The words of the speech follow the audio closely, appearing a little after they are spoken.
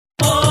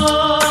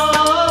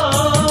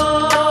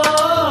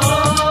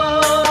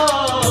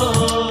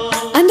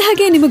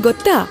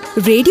ಗೊತ್ತಾ?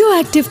 Radio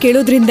active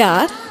ಕೇಳೋದ್ರಿಂದ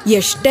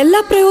ಎಷ್ಟೆಲ್ಲ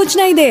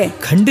ಪ್ರಯೋಜನ ಇದೆ.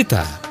 ಖಂಡಿತ.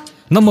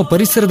 ನಮ್ಮ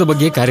ಪರಿಸರದ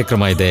ಬಗ್ಗೆ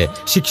ಕಾರ್ಯಕ್ರಮ ಇದೆ,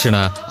 ಶಿಕ್ಷಣ,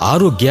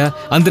 ಆರೋಗ್ಯ.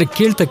 ಅಂದ್ರೆ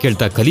ಕೇಳ್ತಾ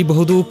ಕೇಳ್ತಾ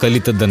ಕಲಿಬಹುದು,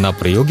 ಕಲಿತದ್ದನ್ನ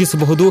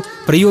ಪ್ರಯೋಗಿಸಬಹುದು,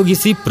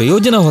 ಪ್ರಯೋಗಿಸಿ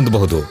ಪ್ರಯೋಜನ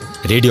ಹೊಂದಬಹುದು.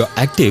 ರೇಡಿಯೋ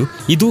ಆಕ್ಟಿವ್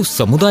ಇದು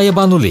ಸಮುದಾಯ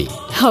ಬಾನುಲಿ.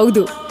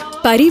 ಹೌದು,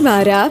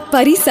 ಪರಿವಾರ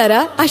ಪರಿಸರ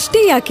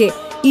ಅಷ್ಟೇ ಯಾಕೆ,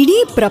 ಇಡೀ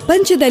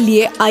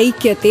ಪ್ರಪಂಚದಲ್ಲಿಯೇ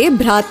ಐಕ್ಯತೆ,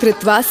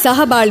 ಭ್ರಾತೃತ್ವ,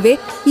 ಸಹಬಾಳ್ವೆ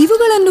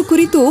ಇವುಗಳನ್ನು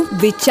ಕುರಿತು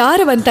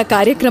ವಿಚಾರವಂತ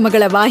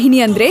ಕಾರ್ಯಕ್ರಮಗಳ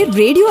ವಾಹಿನಿ ಅಂದ್ರೆ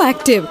ರೇಡಿಯೋ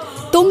ಆಕ್ಟಿವ್.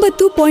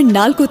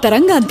 90.4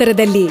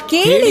 ತರಂಗಾಂತರದಲ್ಲಿ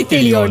ಕೇಳಿ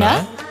ತಿಳಿಯೋಣ,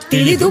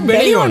 ತಿಳಿದು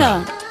ಬೆಳೆಯೋಣ.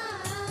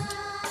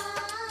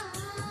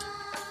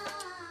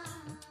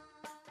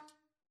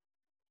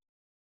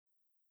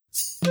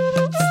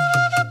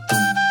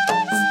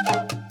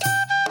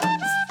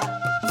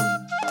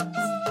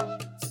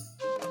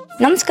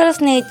 ನಮಸ್ಕಾರ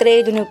ಸ್ನೇಹಿತರೆ,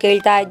 ಇದು ನೀವು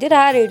ಕೇಳ್ತಾ ಇದ್ದೀರಾ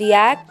ರೇಡಿಯೋ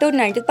ಆಕ್ಟಿವ್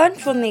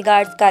 90.4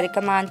 ಮೆಗಾಹರ್ಟ್ಜ್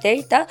ಕಾರ್ಯಕ್ರಮ ಅಂತ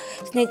ಹೇಳ್ತಾ,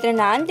 ಸ್ನೇಹಿತರೆ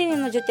ನಾನು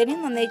ನಿಮ್ಮ ಜೊತೆ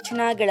ನಿಮ್ಮ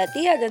ಮೆಚ್ಚಿನ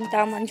ಗೆಳತಿಯಾದಂಥ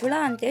ಮಂಜುಳಾ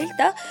ಅಂತ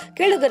ಹೇಳ್ತಾ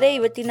ಕೇಳಿದರೆ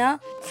ಇವತ್ತಿನ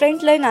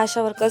front line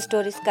Asha worker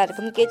stories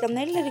ಕಾರ್ಯಕ್ರಮಕ್ಕೆ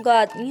ತಮ್ಮೆಲ್ಲರಿಗೂ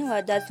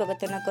ಆತ್ಮೀಯವಾದ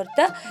ಸ್ವಾಗತನ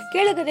ಕೊಡ್ತಾ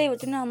ಕೇಳಿದರೆ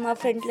ಇವತ್ತಿನ ನಮ್ಮ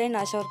front line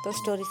Asha worker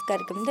stories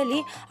ಕಾರ್ಯಕ್ರಮದಲ್ಲಿ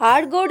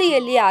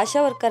ಆಡ್ಗೋಡಿಯಲ್ಲಿ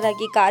ಆಶಾ ವರ್ಕರ್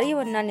ಆಗಿ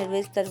ಕಾರ್ಯವನ್ನು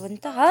ನಿರ್ವಹಿಸ್ತಾ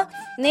ಇರುವಂತಹ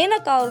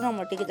ನೇನಕಾ ಅವರು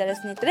ನಮ್ಮ ಒಟ್ಟಿಗಿದ್ದಾರೆ.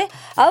 ಸ್ನೇಹಿತರೆ,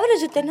 ಅವರ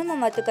ಜೊತೆ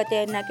ನಮ್ಮ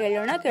ಮಾತುಕತೆಯನ್ನು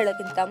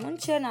ಕೇಳೋಕ್ಕಿಂತ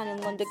ಮುಂಚೆ ನಾನು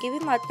ನಿಮಗೊಂದು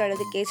ಕಿವಿ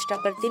ಮಾತಾಡೋದಕ್ಕೆ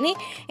ಇಷ್ಟಪಡ್ತೀನಿ.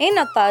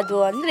 ಏನಪ್ಪ ಅದು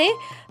ಅಂದರೆ,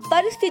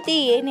 ಪರಿಸ್ಥಿತಿ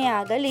ಏನೇ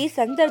ಆಗಲಿ,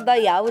 ಸಂದರ್ಭ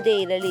ಯಾವುದೇ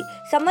ಇರಲಿ,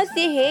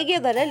 ಸಮಸ್ಯೆ ಹೇಗೆ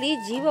ಬರಲಿ,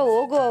 ಜೀವ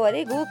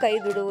ಹೋಗುವವರೆಗೂ ಕೈ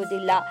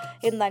ಬಿಡುವುದಿಲ್ಲ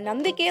ಎಂಬ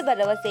ನಂಬಿಕೆ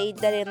ಭರವಸೆ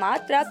ಇದ್ದರೆ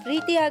ಮಾತ್ರ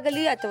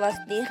ಪ್ರೀತಿಯಾಗಲಿ ಅಥವಾ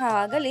ಸ್ನೇಹ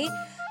ಆಗಲಿ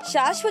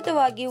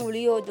ಶಾಶ್ವತವಾಗಿ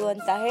ಉಳಿಯೋದು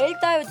ಅಂತ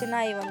ಹೇಳ್ತಾ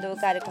ಇವತ್ತಿನ ಈ ಒಂದು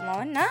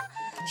ಕಾರ್ಯಕ್ರಮವನ್ನು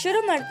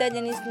ಶುರು ಮಾಡ್ತಾ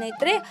ಇದ್ದೀನಿ.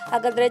 ಸ್ನೇಹಿತರೆ,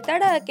 ಹಾಗಾದರೆ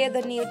ತಡಕ್ಕೆ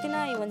ಬನ್ನಿ ಇವತ್ತಿನ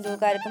ಈ ಒಂದು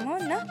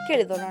ಕಾರ್ಯಕ್ರಮವನ್ನು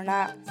ಕೇಳಿಕೊಳ್ಳೋಣ.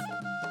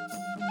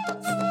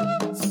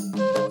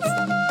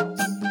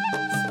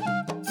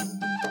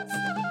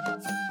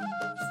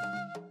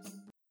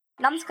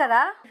 ನಮಸ್ಕಾರ.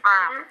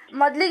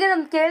 ಮೊದಲಿಗೆ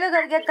ನಮ್ಮ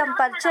ಕೇಳುಗರಿಗೆ ತಮ್ಮ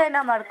ಪರಿಚಯನ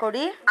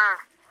ಮಾಡ್ಕೊಡಿ.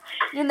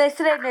 ನಿಮ್ಮ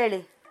ಹೆಸರೇನು ಹೇಳಿ?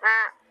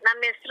 ನಮ್ಮ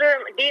ಹೆಸರು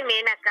D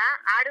Maneka.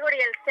 Adugodi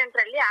health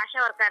centre ಅಲ್ಲಿ ಆಶಾ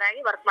ವರ್ಕರ್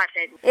ಆಗಿ ವರ್ಕ್ ಮಾಡ್ತಾ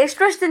ಇದ್ದೀವಿ.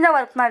 ಎಷ್ಟು ವರ್ಷದಿಂದ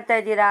ವರ್ಕ್ ಮಾಡ್ತಾ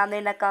ಇದ್ದೀರಾ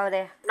ಮೇನಕಾ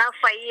ಅವರೇ? ನಾವು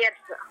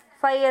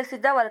 5 ಇಯರ್ಸ್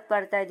ಇಂದ ವರ್ಕ್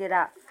ಮಾಡ್ತಾ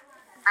ಇದ್ದೀರಾ.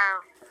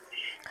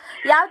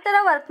 ಯಾವ ತರ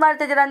ವರ್ಕ್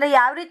ಮಾಡ್ತಾ ಇದ್ದೀರಾ ಅಂದ್ರೆ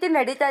ಯಾವ ರೀತಿ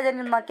ನಡೀತಾ ಇದೆ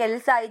ನಿಮ್ಮ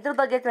ಕೆಲಸ, ಇದ್ರ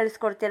ಬಗ್ಗೆ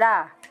ತಿಳಿಸ್ಕೊಡ್ತೀರಾ?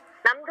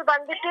 ನಮ್ದು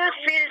ಬಂದ್ಬಿಟ್ಟು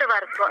ಫೀಲ್ಡ್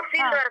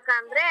ವರ್ಕ್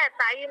ಅಂದ್ರೆ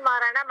ತಾಯಿ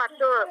ಮರಣ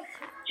ಮತ್ತು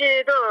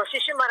ಇದು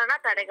ಶಿಶು ಮರಣ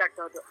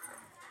ತಡೆಗಟ್ಟೋದು.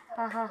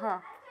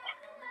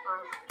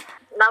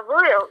 ನಾವು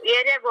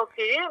ಏರಿಯಾಗ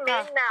ಹೋಗ್ತೀವಿ.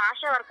 ಮೇನ್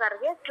ಆಶಾ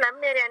ವರ್ಕರ್ಗೆ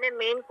ಸ್ಲಮ್ ಏರಿಯಾನೇ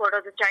ಮೇನ್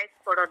ಕೊಡೋದು, ಚಾಯ್ಸ್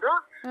ಕೊಡೋದು.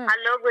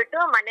 ಅಲ್ಲಿ ಹೋಗ್ಬಿಟ್ಟು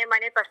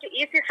ಮನೆ ಫಸ್ಟ್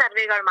EC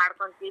ಸರ್ವೆಗಳು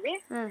ಮಾಡ್ಕೊಂತೀವಿ.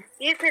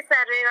 EC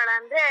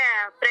ಸರ್ವೆಗಳಂದ್ರೆ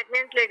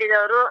ಪ್ರೆಗ್ನೆಂಟ್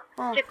ಲೇಡಿದವರು,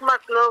 ಚಿಕ್ಕ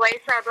ಮಕ್ಳು,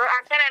 ವಯಸ್ಸಾದವ್ರು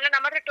ಅಂತಾರ ಎಲ್ಲ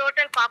ನಮ್ಮ ಹತ್ರ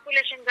ಟೋಟಲ್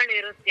ಪಾಪ್ಯುಲೇಷನ್ ಗಳು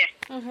ಇರುತ್ತೆ.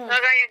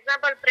 ಇವಾಗ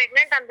ಎಕ್ಸಾಂಪಲ್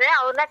ಪ್ರೆಗ್ನೆಂಟ್ ಅಂದ್ರೆ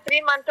ಅವ್ರನ್ನ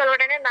 3 ಮಂತ್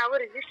ಒಳಗಡೆ ನಾವು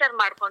ರಿಜಿಸ್ಟರ್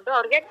ಮಾಡ್ಕೊಂಡು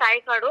ಅವ್ರಿಗೆ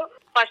ತಾಯಿ ಕಾರ್ಡು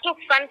ಫಸ್ಟ್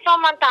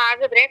ಕನ್ಫರ್ಮ್ ಅಂತ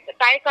ಆಗಿದ್ರೆ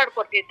ತಾಯಿ ಕಾರ್ಡ್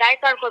ಕೊಡ್ತೀವಿ. ತಾಯಿ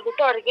ಕಾರ್ಡ್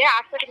ಕೊಟ್ಬಿಟ್ಟು ಅವ್ರಿಗೆ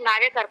ಹಾಸ್ಪಿಟಲ್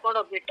ನಾವೇ ಕರ್ಕೊಂಡು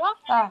ಹೋಗ್ಬಿಟ್ಟು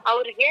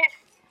ಅವ್ರಿಗೆ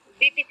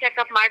BP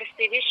ಚೆಕ್ಅಪ್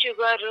ಮಾಡಿಸ್ತೀವಿ,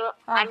 ಶುಗರ್,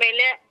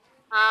 ಆಮೇಲೆ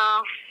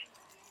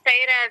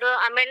ಥೈರಾಯ್ಡ್,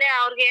 ಆಮೇಲೆ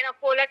ಅವ್ರಿಗೆ ಏನೋ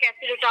ಫೋಲಿಕ್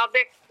ಆಸಿಡ್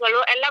ಟ್ಯಾಬ್ಲೆಟ್ಸ್ ಗಳು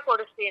ಎಲ್ಲ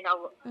ಕೊಡಿಸ್ತೀವಿ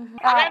ನಾವು.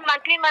 ಆಮೇಲೆ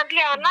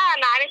ಮಂತ್ಲಿ ಅವ್ರನ್ನ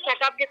ನಾವೇ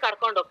ಚೆಕ್ಅಪ್ ಗೆ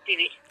ಕರ್ಕೊಂಡು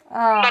ಹೋಗ್ತೀವಿ.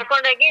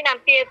 ಕರ್ಕೊಂಡೋಗಿ ನಮ್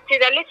PHC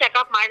ದಲ್ಲಿ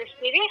ಚೆಕ್ಅಪ್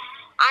ಮಾಡಿಸ್ತೀವಿ.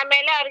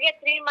 ಆಮೇಲೆ ಅವ್ರಿಗೆ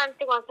 3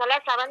 ಮಂತ್ ಒಂದ್ಸಲ,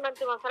 7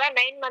 ಮಂತ್ ಒಂದ್ಸಲ,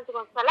 9 ಮಂತ್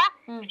ಒಂದ್ಸಲ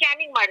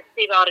ಸ್ಕ್ಯಾನಿಂಗ್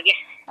ಮಾಡಿಸ್ತೀವಿ ಅವ್ರಿಗೆ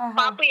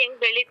ಪಾಪು ಹೆಂಗ್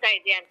ಬೆಳೀತಾ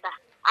ಇದೆ ಅಂತ.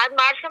 ಅದ್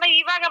ಮಾಡ್ಸ್ಕೊಂಡ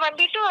ಇವಾಗ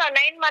ಬಂದ್ಬಿಟ್ಟು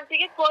 9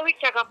 ಮಂತ್ಗೆ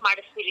ಕೋವಿಡ್ ಚೆಕ್ಅಪ್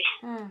ಮಾಡಿಸ್ತೀವಿ.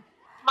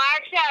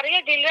 ಮಾಡಿಸಿ ಅವ್ರಿಗೆ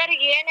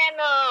ಡೆಲಿವರಿಗೆ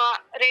ಏನೇನು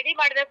ರೆಡಿ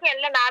ಮಾಡ್ಬೇಕು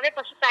ಎಲ್ಲ ನಾವೇ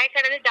ಫಸ್ಟ್ ತಾಯಿ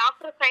ಕಡೆಯಲ್ಲಿ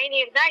ಡಾಕ್ಟರ್ ಸೈನ್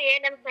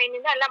ಏನೇನು ಸೈನ್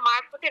ಇಂದ ಎಲ್ಲ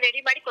ಮಾಡ್ಬಿಟ್ಟು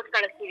ರೆಡಿ ಮಾಡಿ ಕೊಟ್ಟು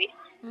ಕಳಿಸ್ತೀವಿ.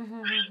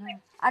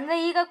 ಅಂದ್ರೆ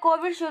ಈಗ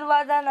ಕೋವಿಡ್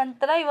ಶುರುವಾದ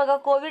ನಂತರ ಇವಾಗ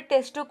ಕೋವಿಡ್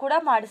ಟೆಸ್ಟ್ ಕೂಡ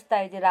ಮಾಡಿಸ್ತಾ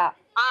ಇದ್ದೀರಾ?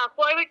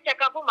 ಕೋವಿಡ್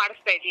ಚೆಕ್ಅಪ್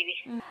ಮಾಡಿಸ್ತಾ ಇದೀವಿ.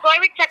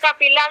 ಕೋವಿಡ್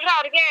ಚೆಕ್ಅಪ್ ಇಲ್ಲ ಅಂದ್ರೆ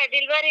ಅವ್ರಿಗೆ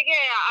ಡೆಲಿವರಿಗೆ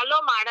ಅಲೋ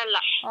ಮಾಡಲ್ಲ,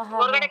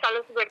 ಹೊರಗಡೆ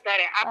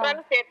ಕಳಿಸ್ಬಿಡ್ತಾರೆ,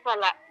 ಅದ್ರಲ್ಲೂ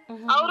ಸೇರ್ಸಲ್ಲ.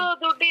 ಅವರು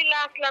ದುಡ್ಡು ಇಲ್ಲ,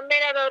 ಸ್ಲಮ್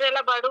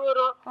ಏರಿಯಾದವರೆಲ್ಲ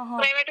ಬಡವರು,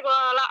 ಪ್ರೈವೇಟ್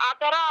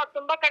ಆತರ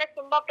ತುಂಬಾ ಕಡೆ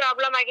ತುಂಬಾ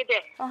ಪ್ರಾಬ್ಲಮ್ ಆಗಿದೆ.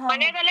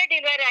 ಮನೆಯಲ್ಲೇ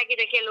ಡೆಲಿವರಿ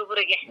ಆಗಿದೆ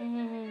ಕೆಲವೊಬ್ಬರಿಗೆ.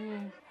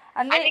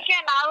 ಅದಕ್ಕೆ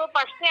ನಾವು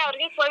ಫಸ್ಟ್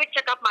ಅವ್ರಿಗೆ ಕೋವಿಡ್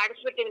ಚೆಕ್ಅಪ್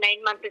ಮಾಡಿಸ್ಬಿಡ್ತೀವಿ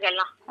 9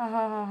 ಮಂತ್ಗೆಲ್ಲ.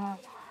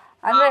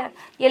 ಅಂದ್ರೆ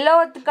ಎಲ್ಲೋ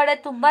ಒಂದ್ ಕಡೆ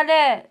ತುಂಬಾನೇ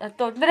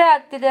ತೊಂದರೆ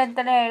ಆಗ್ತಿದೆ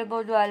ಅಂತಾನೆ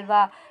ಹೇಳ್ಬೋದು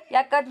ಅಲ್ವಾ?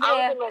 ಯಾಕಂದ್ರೆ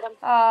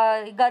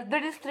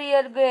ಗರ್ಭಿಣಿ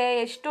ಸ್ತ್ರೀಯರಿಗೆ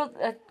ಎಷ್ಟು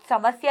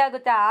ಸಮಸ್ಯೆ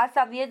ಆಗುತ್ತೆ. ಆ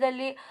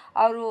ಸಮಯದಲ್ಲಿ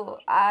ಅವರು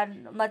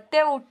ಮತ್ತೆ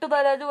ಹುಟ್ಟು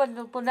ಬರೋದು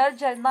ಒಂದು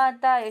ಪುನರ್ಜನ್ಮ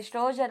ಅಂತ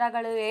ಎಷ್ಟೋ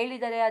ಜನಗಳು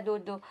ಹೇಳಿದ್ದಾರೆ. ಅದು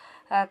ಒಂದು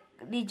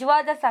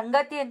ನಿಜವಾದ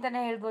ಸಂಗತಿ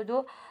ಅಂತಾನೆ ಹೇಳ್ಬೋದು.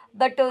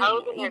 ಬಟ್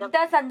ಇಂಥ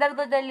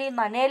ಸಂದರ್ಭದಲ್ಲಿ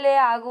ಮನೇಲೆ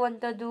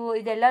ಆಗುವಂಥದ್ದು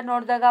ಇದೆಲ್ಲ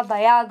ನೋಡಿದಾಗ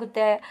ಭಯ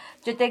ಆಗುತ್ತೆ.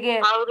 ಜೊತೆಗೆ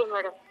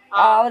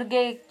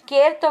ಅವ್ರಿಗೆ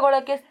ಕೇರ್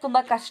ತಗೊಳಕ್ಕೆ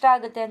ತುಂಬಾ ಕಷ್ಟ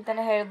ಆಗುತ್ತೆ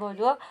ಅಂತಾನೆ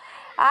ಹೇಳ್ಬೋದು.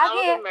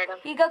 ಹಾಗೆ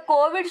ಈಗ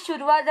ಕೋವಿಡ್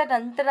ಶುರುವಾದ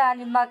ನಂತರ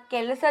ನಿಮ್ಮ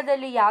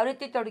ಕೆಲಸದಲ್ಲಿ ಯಾವ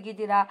ರೀತಿ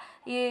ತೊಡಗಿದ್ದೀರಾ?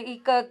 ಈ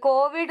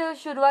ಕೋವಿಡ್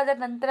ಶುರುವಾದ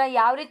ನಂತರ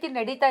ಯಾವ ರೀತಿ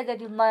ನಡೀತಾ ಇದೆ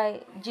ನಿಮ್ಮ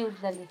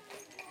ಜೀವನದಲ್ಲಿ?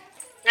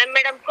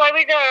 ಮೇಡಮ್,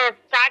 ಕೋವಿಡ್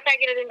ಸ್ಟಾರ್ಟ್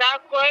ಆಗಿರೋದ್ರಿಂದ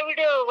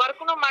ಕೋವಿಡ್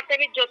ವರ್ಕ್ನು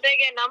ಮಾಡ್ತೇವೆ,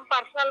 ಜೊತೆಗೆ ನಮ್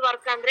ಪರ್ಸನಲ್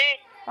ವರ್ಕ್ ಅಂದ್ರೆ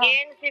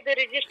ಇದು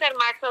ರಿಜಿಸ್ಟರ್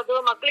ಮಾಡ್ಸೋದು,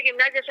 ಮಕ್ಳಿಗೆ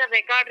ಇಮ್ಯುನೈಸೇಷನ್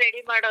ರೆಕಾರ್ಡ್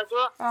ರೆಡಿ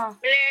ಮಾಡೋದು,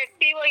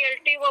 TO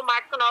LTO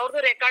ಮಾಡ್ಕೊಂಡು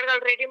ಅವ್ರದ್ದು ರೆಕಾರ್ಡ್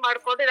ಗಳು ರೆಡಿ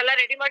ಮಾಡ್ಕೊಂಡು ಇದೆಲ್ಲ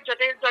ರೆಡಿ ಮಾಡಿ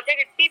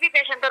ಜೊತೆಗೆ TB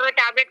ಪೇಷಂಟ್ ಅವ್ರಿಗೆ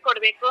ಟ್ಯಾಬ್ಲೆಟ್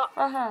ಕೊಡ್ಬೇಕು.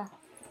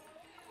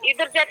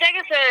 ಇದ್ರ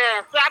ಜೊತೆಗೆ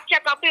ಸ್ವಾಬ್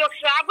ಚೆಕಪ್, ಇವಾಗ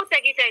ಸ್ವಾಬ್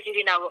ತೆಗಿತಾ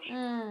ಇದೀವಿ ನಾವು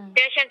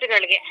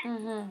ಪೇಷಂಟ್ಗಳಿಗೆ.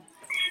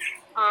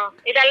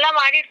 ಇದೆಲ್ಲ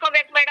ಮಾಡಿ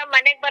ಇಟ್ಕೋಬೇಕು ಮೇಡಮ್.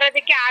 ಮನೆಗ್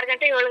ಬರೋದಕ್ಕೆ 6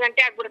 ಗಂಟೆ 7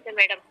 ಗಂಟೆ ಆಗ್ಬಿಡುತ್ತೆ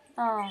ಮೇಡಮ್.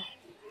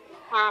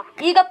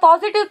 ಈಗ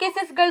ಪಾಸಿಟಿವ್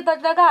ಕೇಸಸ್ ಗಳು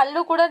ಬಂದಾಗ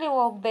ಅಲ್ಲೂ ಕೂಡ ನೀವು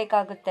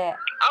ಹೋಗ್ಬೇಕಾಗುತ್ತೆ.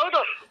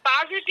 ಹೌದು,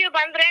 ಪಾಸಿಟಿವ್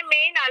ಬಂದ್ರೆ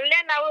ಮೇನ್ ಅಲ್ಲೇ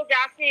ನಾವು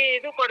ಜಾಸ್ತಿ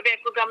ಇದು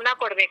ಕೊಡ್ಬೇಕು, ಗಮನ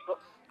ಕೊಡ್ಬೇಕು.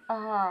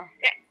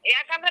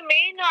 ಯಾಕಂದ್ರೆ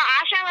ಮೇನ್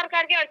ಆಶಾ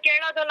ವರ್ಕರ್ಗೆ ಅವ್ರು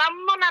ಕೇಳೋದು,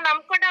 ನಮ್ಮನ್ನ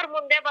ನಂಬ್ಕೊಂಡು ಅವ್ರ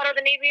ಮುಂದೆ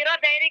ಬರೋದು. ನೀವ್ ಇರೋ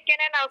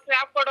ಧೈರ್ಯಕ್ಕೇನೆ ನಾವು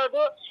ಸ್ವಾಬ್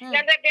ಕೊಡೋದು,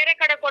 ಇಲ್ಲಾಂದ್ರೆ ಬೇರೆ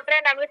ಕಡೆ ಕೊಟ್ರೆ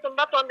ನಮ್ಗೆ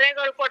ತುಂಬಾ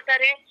ತೊಂದರೆಗಳು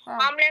ಕೊಡ್ತಾರೆ,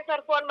 ಆಂಬುಲೆನ್ಸ್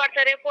ಅವ್ರು ಫೋನ್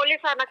ಮಾಡ್ತಾರೆ,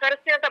 ಪೊಲೀಸ್ ಅವ್ರನ್ನ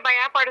ಕರೆಸ್ತೀವಿ ಅಂತ ಭಯ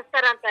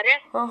ಪಡಿಸ್ತಾರ ಅಂತಾರೆ.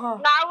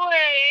 ನಾವು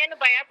ಏನು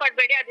ಭಯ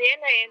ಪಡ್ಬೇಡಿ,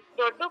 ಅದೇನು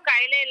ದೊಡ್ಡ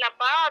ಕಾಯಿಲೆ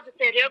ಇಲ್ಲಪ್ಪ, ಅದು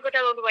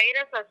ಸರಿಯೋಗುತ್ತೆ, ಒಂದು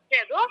ವೈರಸ್ ಅಷ್ಟೇ,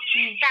 ಅದು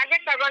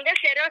ಟ್ಯಾಬ್ಲೆಟ್ ತಗೊಂಡೆ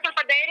ಸರಿ.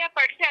 ಸ್ವಲ್ಪ ಧೈರ್ಯ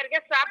ಪಡಿಸಿ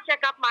ಅವ್ರಿಗೆ ಸ್ವಾಬ್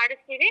ಚೆಕ್ಅಪ್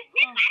ಮಾಡಿಸ್ತೀವಿ.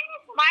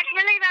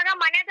 ಮಾಡಿದ್ಮೇಲೆ ಇವಾಗ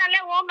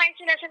ಮನೆಯಲ್ಲೇ ಹೋಮ್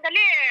ಐಸೋಲೇಷನ್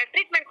ಅಲ್ಲಿ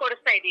ಟ್ರೀಟ್ಮೆಂಟ್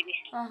ಕೊಡಿಸ್ತಾ ಇದೀವಿ.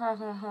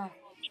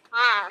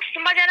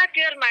 ತುಂಬಾ ಜನ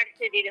ಕ್ಯೂರ್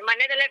ಮಾಡಿಸ್ತಿದೀವಿ,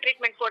 ಮನೆಯಲ್ಲೇ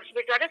ಟ್ರೀಟ್ಮೆಂಟ್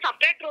ಕೊಡಿಸ್ಬಿಟ್ಟು. ಅದೇ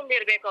ಸಪ್ರೇಟ್ ರೂಮ್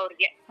ಇರ್ಬೇಕು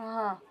ಅವ್ರಿಗೆ.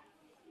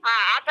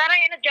 ಆ ತರ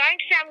ಏನು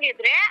ಜಾಯಿಂಟ್ ಫ್ಯಾಮಿಲಿ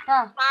ಇದ್ರೆ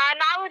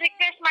ನಾವು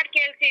ರಿಕ್ವೆಸ್ಟ್ ಮಾಡಿ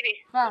ಕೇಳ್ತೀವಿ,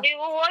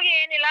 ನೀವು ಹೋಗಿ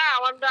ಏನಿಲ್ಲ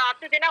ಒಂದು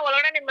 10 ದಿನ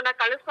ಒಳಗಡೆ ನಿಮ್ಮನ್ನ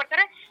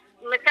ಕಳಿಸ್ಕೊಡ್ತಾರೆ,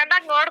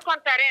 ಚೆನ್ನಾಗಿ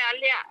ನೋಡ್ಕೊಂತಾರೆ.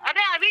 ಅಲ್ಲಿ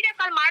ಅದೇ ವಿಡಿಯೋ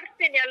ಕಾಲ್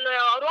ಮಾಡಿಸ್ತೀನಿ, ಅಲ್ಲಿ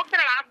ಅವ್ರು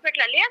ಹೋಗ್ತಾರಲ್ಲ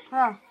ಹಾಸ್ಪಿಟ್ಲ್ ಅಲ್ಲಿ,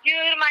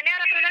 ಇವ್ರ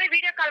ಮನೆಯವ್ರ ಹತ್ರ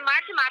ವಿಡಿಯೋ ಕಾಲ್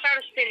ಮಾಡಿಸಿ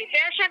ಮಾತಾಡಿಸ್ತೀನಿ.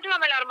 ಪೇಷಂಟ್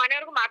ಆಮೇಲೆ ಅವ್ರ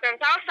ಮನೆಯವ್ರಿಗೂ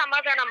ಮಾತಾಡಿಸ್, ಅವ್ರ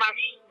ಸಮಾಧಾನ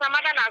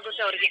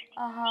ಆಗುತ್ತೆ ಅವ್ರಿಗೆ.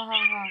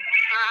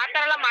 ಆ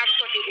ತರ ಎಲ್ಲ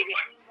ಮಾಡಿಸ್ಕೊಟ್ಟಿದೀವಿ.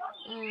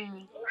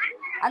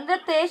 ಅಂದ್ರೆ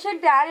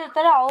ಪೇಷಂಟ್ ಯಾರು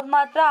ಇರ್ತಾರೋ ಅವ್ರು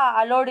ಮಾತ್ರ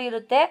ಅಲೋಡ್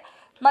ಇರುತ್ತೆ,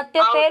 ಮತ್ತೆ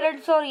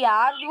ಪೇರೆಂಟ್ಸ್ ಅವ್ರು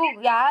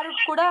ಯಾರು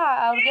ಕೂಡ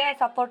ಅವ್ರಿಗೆ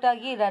ಸಪೋರ್ಟ್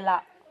ಆಗಿ ಇರಲ್ಲ.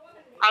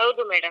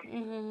 ಹೌದು ಮೇಡಮ್.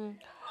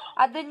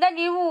 ಅದರಿಂದ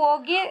ನೀವು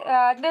ಹೋಗಿ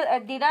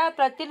ಅಂದ್ರೆ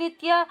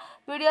ಪ್ರತಿನಿತ್ಯ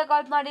ವಿಡಿಯೋ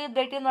ಕಾಲ್ ಮಾಡಿ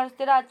ಭೇಟಿ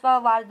ಮಾಡಿಸ್ತೀರಾ ಅಥವಾ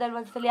ವಾರದಲ್ಲಿ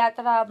ಒಂದ್ಸಲಿ ಆ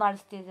ಥರ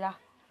ಮಾಡಿಸ್ತಿದ್ದೀರಾ?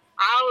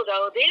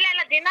 ಹೌದೌದು,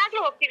 ಇಲ್ಲ ದಿನಾಗ್ಲೂ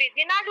ಹೋಗ್ತೀವಿ.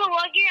 ದಿನಾಗ್ಲೂ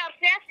ಹೋಗಿ ಅವ್ರ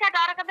ಫೇಸ್ ಕಾರ್ಡ್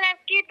ಯಾಕಂದ್ರೆ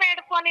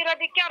ಕೀಪ್ಯಾಡ್ ಫೋನ್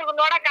ಇರೋದಕ್ಕೆ ಅವ್ರಿಗೆ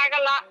ನೋಡಕ್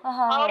ಆಗಲ್ಲ.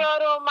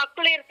 ಅವ್ರವ್ರು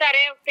ಮಕ್ಳು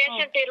ಇರ್ತಾರೆ,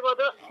 ಪೇಷಂಟ್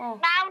ಇರ್ಬೋದು.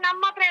 ನಾವ್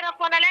ನಮ್ಮ ಹತ್ರ ಇರೋ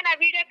ಫೋನಲ್ಲೇ ನಾವ್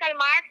ವಿಡಿಯೋ ಕಾಲ್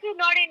ಮಾಡಿಸಿ,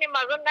 ನೋಡಿ ನಿಮ್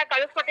ಮಗನ್ನ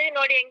ಕಳಿಸ್ಕೊಟ್ಟಿದೀವಿ,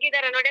 ನೋಡಿ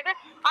ಹೆಂಗಿದಾರೆ ನೋಡಿ ಅಂದ್ರೆ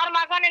ಅವ್ರ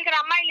ಮಗನ ಇಲ್ದಾರ,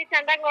 ಅಮ್ಮ ಇಲ್ಲಿ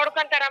ಚಂದಾಗಿ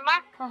ನೋಡ್ಕೊಂತಾರಮ್ಮ,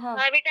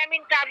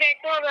 ವಿಟಮಿನ್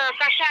ಟ್ಯಾಬ್ಲೆಟ್,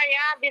 ಕಷಾಯ,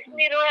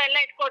 ಬಿಸಿನೀರು ಎಲ್ಲ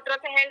ಇಟ್ಕೊಟ್ರು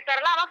ಅಂತ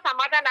ಹೇಳ್ತಾರಲ್ಲ, ಅವಾಗ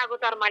ಸಮಾಧಾನ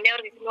ಆಗುತ್ತೆ ಅವ್ರ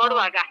ಮನೆಯವ್ರಿಗೆ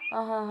ನೋಡುವಾಗ.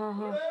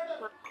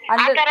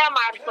 ಆ ತರ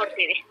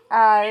ಮಾಡ್ಕೊಡ್ತೀವಿ.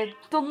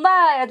 ತುಂಬಾ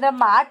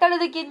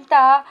ಮಾತಾಡೋದಕ್ಕಿಂತ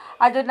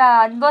ಅದನ್ನ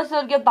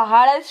ಅನುಭವಿಸೋರ್ಗೆ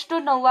ಬಹಳಷ್ಟು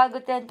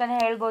ನೋವಾಗುತ್ತೆ ಅಂತಾನೆ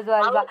ಹೇಳ್ಬೋದು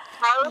ಅಲ್ವಾ?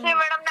 ಹೌದು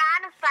ಮೇಡಮ್,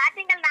 ನಾನು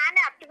ಸ್ಟಾರ್ಟಿಂಗ್ ಅಲ್ಲಿ ನಾನೇ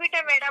ಹತ್ತು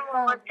ಬಿಟ್ಟೆ ಮೇಡಮ್.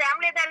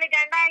 ಫ್ಯಾಮಿಲಿದಲ್ಲಿ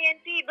ಗಂಡ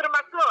ಹೆಂಡತಿ ಇಬ್ರು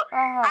ಮಕ್ಳು,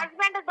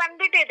 ಹಸ್ಬೆಂಡ್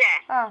ಬಂದ್ಬಿಟ್ಟಿದೆ.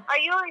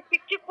 ಅಯ್ಯೋ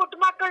ಚಿಕ್ಕ ಪುಟ್ಟ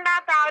ಮಕ್ಕಳನ್ನ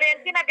ಅವ್ರ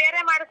ಹೆಂಡತಿನ ಬೇರೆ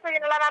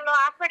ಮಾಡಿಸ್ತಿದ್ದೀನಲ್ಲ, ನಾನು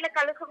ಹಾಸ್ಪಿಟ್ಲ್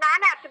ಕಳಿಸ್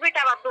ನಾನೇ ಹತ್ತು ಬಿಟ್ಟೆ.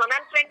 ಅವತ್ತು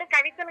ನನ್ನ ಫ್ರೆಂಡ್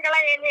ಕವಿತನ್ಗೆಲ್ಲ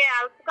ಹೇಳಿ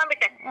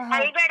ಅಲ್ಸ್ಕೊಂಡ್ಬಿಟ್ಟೆ,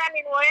 ಅಲ್ಬೇಡ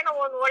ನೀನು ಏನೋ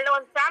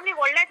ಒಂದ್ ಫ್ಯಾಮಿಲಿ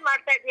ಒಳ್ಳೇದ್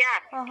ಮಾಡ್ತಾ ಇದೀಯಾ,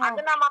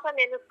 ಅದನ್ನ ಮಾತ್ರ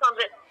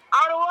ನೆನೆಸ್ಕೊಂಡ್ರೆ.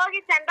 ಅವ್ರು ಹೋಗಿ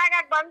ಚಂದಾಗ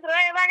ಬಂದ್ರು.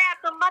 ಇವಾಗ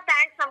ತುಂಬಾ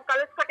ಥ್ಯಾಂಕ್ಸ್ ನಮ್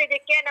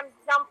ಕಳಿಸ್ಕೊಟ್ಟಿದ್ದಕ್ಕೆ,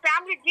 ನಮ್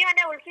ಫ್ಯಾಮಿಲಿ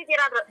ಜೀವನೇ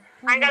ಉಳ್ಸಿದಿರೋದು.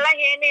 ಹಂಗೆಲ್ಲ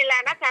ಏನಿಲ್ಲ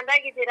ಅಣ್ಣ,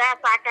 ಚಂದಾಗಿದ್ದೀರಾ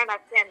ಸಾಕಣ್ಣ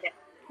ಅಷ್ಟೇ ಅಂದೆ.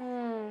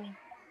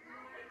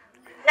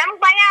 ನಮ್ಗ್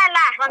ಭಯ ಅಲ್ಲ,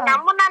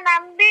 ನಮ್ಮನ್ನ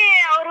ನಂಬಿ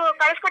ಅವ್ರು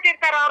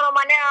ಕಳ್ಸ್ಕೊಟ್ಟಿರ್ತಾರ. ಅವ್ರ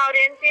ಮನೆ ಅವ್ರ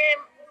ಹೆಂಡತಿ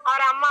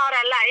ಅವ್ರ ಅಮ್ಮ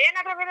ಅವರೆಲ್ಲ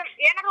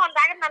ಏನಾದ್ರು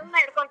ಒಂದಾಗ ನನ್ನ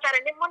ಹಿಡ್ಕೊಂತಾರೆ.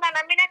 ನಿಮ್ಮನ್ನ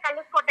ನಂಬಿನೇ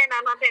ಕಳಿಸ್ಕೊಟ್ಟೆ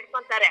ನಾನು ಅಂತ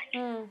ಹಿಡ್ಕೊಂತಾರೆ.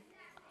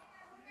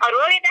 ಅವ್ರು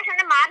ಹೋಗಿದ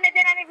ತಕ್ಷಣ ಮಾರನೇ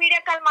ದಿನ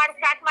ವಿಡಿಯೋ ಕಾಲ್ ಮಾಡಿ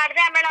ಸ್ಟಾರ್ಟ್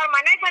ಮಾಡಿದೆ. ಆಮೇಲೆ ಅವ್ರ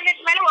ಮನೆಗ್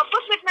ಬಂದಿದ್ಮೇಲೆ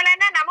ಒಪ್ಪಿಸ್ಬಿಟ್ಮೇಲೆ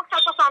ನಮಗ್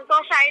ಸ್ವಲ್ಪ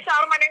ಸಂತೋಷ ಆಯ್ತು,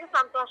 ಅವ್ರ ಮನೆಗೂ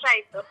ಸಂತೋಷ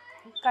ಆಯ್ತು.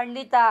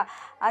 ಖಂಡಿತ.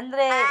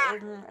 ಅಂದ್ರೆ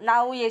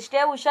ನಾವು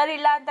ಎಷ್ಟೇ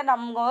ಹುಷಾರಿಲ್ಲ ಅಂತ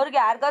ನಮ್ಗವ್ರಿಗೆ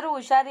ಯಾರಿಗಾರು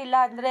ಹುಷಾರಿಲ್ಲ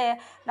ಅಂದ್ರೆ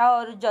ನಾವು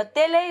ಅವ್ರ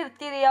ಜೊತೆಲೇ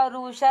ಇರ್ತೀವಿ ಅವ್ರು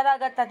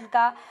ಹುಷಾರಾಗೋ ತನಕ.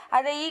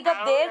 ಆದ್ರೆ ಈಗ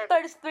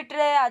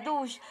ಬೇರ್ಪಡಿಸ್ಬಿಟ್ರೆ ಅದು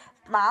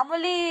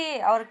ಮಾಮೂಲಿ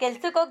ಅವ್ರ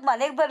ಕೆಲ್ಸಕ್ಕೆ ಹೋಗಿ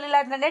ಮನೆಗೆ ಬರ್ಲಿಲ್ಲ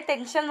ಅಂದ್ರೆ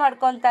ಟೆನ್ಷನ್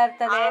ಮಾಡ್ಕೊಂತಾ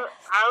ಇರ್ತಾರೆ.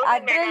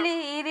 ಅದ್ರಲ್ಲಿ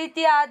ಈ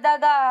ರೀತಿ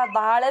ಆದಾಗ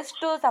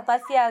ಬಹಳಷ್ಟು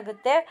ಸಮಸ್ಯೆ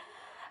ಆಗುತ್ತೆ.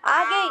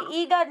 ಹಾಗೆ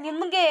ಈಗ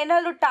ನಿಮ್ಗೆ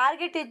ಏನಾದ್ರು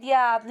ಟಾರ್ಗೆಟ್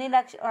ಇದೆಯಾ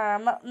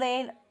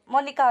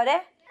ಮೋನಿಕಾ ಅವರೇ?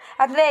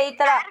 ಅಂದ್ರೆ ಈ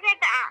ತರ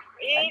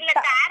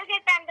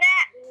ಟಾರ್ಗೆಟ್ ಅಂದ್ರೆ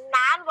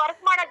ನಾನ್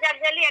ವರ್ಕ್ ಮಾಡೋ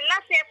ಜಾಗದಲ್ಲಿ ಎಲ್ಲಾ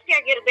ಸೇಫ್ಟಿ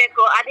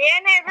ಆಗಿರ್ಬೇಕು.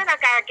 ಅದೇನೇ ಇದ್ರೆ ನಾ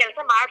ಕೆಲಸ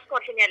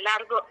ಮಾಡಿಸ್ಕೊಡ್ತೀನಿ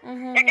ಎಲ್ಲಾರ್ಗು.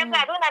 ಯಾಕಂದ್ರೆ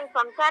ಅದು ನನ್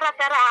ಸಂಸಾರ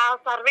ತರ.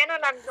 ಸರ್ವೇನು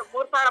ನನ್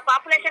 3000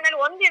 ಪಾಪ್ಯುಲೇಷನ್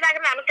ಅಲ್ಲಿ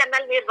ಒಂದಿದಾಗ ನನ್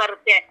ಕಣ್ಣಲ್ಲಿ ನೀರ್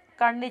ಬರುತ್ತೆ.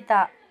 ಖಂಡಿತ.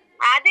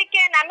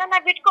 ಅದಕ್ಕೆ ನನ್ನನ್ನ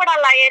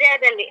ಬಿಟ್ಕೊಡಲ್ಲ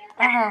ಏರಿಯಾದಲ್ಲಿ.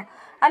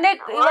 ಅಂದ್ರೆ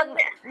ಇವಾಗ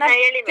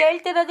ನಾನು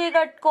ಕೇಳ್ತಿರೋದು, ಈಗ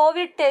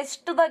ಕೋವಿಡ್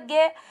ಟೆಸ್ಟ್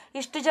ಬಗ್ಗೆ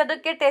ಇಷ್ಟು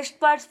ಜನಕ್ಕೆ ಟೆಸ್ಟ್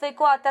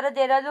ಮಾಡಿಸ್ಬೇಕು ಆ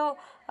ಥರದ್ದು ಏನಾದ್ರು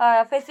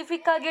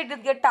ಸ್ಪೆಸಿಫಿಕ್ ಆಗಿ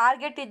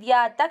ಟಾರ್ಗೆಟ್ ಇದೆಯಾ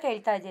ಅಂತ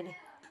ಕೇಳ್ತಾ ಇದ್ದೀನಿ.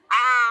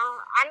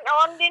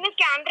 ಒಂದ್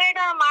ದಿನಕ್ಕೆ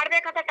 100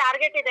 ಮಾಡ್ಬೇಕಂತ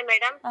ಟಾರ್ಗೆಟ್ ಇದೆ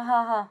ಮೇಡಮ್.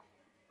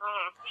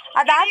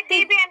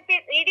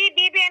 ಇಡೀ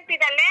BBMP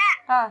ದಲ್ಲೇ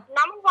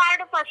ನಮ್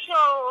ವಾರ್ಡ್ ಫಸ್ಟ್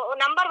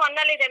ನಂಬರ್ 1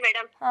 ಅಲ್ಲಿ ಇದೆ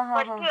ಮೇಡಮ್.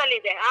 ಫಸ್ಟ್ ಅಲ್ಲಿ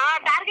ಇದೆ.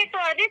 ಟಾರ್ಗೆಟ್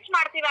ರೀಚ್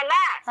ಮಾಡ್ತೀವಲ್ಲ,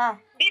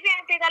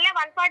 BBMP ದಲ್ಲೇ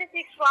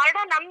 146 ವಾರ್ಡ್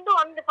ನಮ್ದು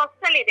ಒಂದು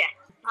ಫಸ್ಟ್ ಅಲ್ಲಿ ಇದೆ.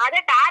 ಅದೇ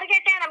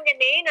ಟಾರ್ಗೆಟ್ ನಮ್ಗೆ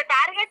ಮೇನ್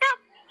ಟಾರ್ಗೆಟ್.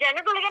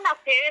 ಜನಗಳಿಗೆ ನಾವು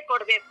ಸೇವೆ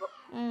ಕೊಡ್ಬೇಕು.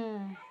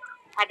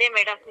 ಅದೇ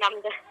ಮೇಡಮ್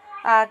ನಮ್ದು.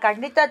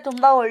 ಖಂಡಿತ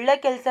ತುಂಬಾ ಒಳ್ಳೆ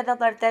ಕೆಲಸನ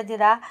ಮಾಡ್ತಾ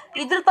ಇದ್ದೀರಾ.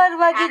 ಇದ್ರ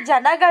ಪರವಾಗಿ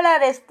ಜನಗಳ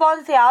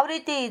ರೆಸ್ಪಾನ್ಸ್ ಯಾವ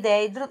ರೀತಿ ಇದೆ,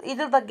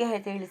 ಇದ್ರ ಬಗ್ಗೆ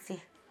ತಿಳಿಸಿ.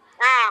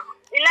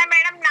 ಇಲ್ಲ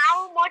ಮೇಡಮ್,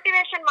 ನಾವು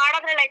ಮೋಟಿವೇಶನ್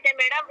ಮಾಡೋದ್ರಲ್ಲಿ ಐತೆ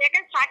ಮೇಡಮ್.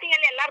 ಯಾಕಂದ್ರೆ ಸ್ಟಾರ್ಟಿಂಗ್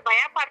ಅಲ್ಲಿ ಎಲ್ಲಾರು ಭಯ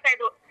ಪಡ್ತಾ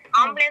ಇದ್ರು.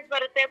 ಆಂಬುಲೆನ್ಸ್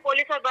ಬರುತ್ತೆ,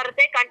 ಪೊಲೀಸರು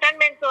ಬರುತ್ತೆ,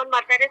 ಕಂಟೈನ್ಮೆಂಟ್ ಝೋನ್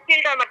ಮಾಡ್ತಾರೆ,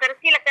 ಸ್ಕಿಲ್ ಡೌನ್ ಮಾಡ್ತಾರೆ,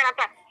 ಸ್ಕಿಲ್ ಆಗ್ತಾರೆ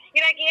ಅಂತ.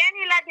 ಇವಾಗ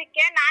ಏನಿಲ್ಲ,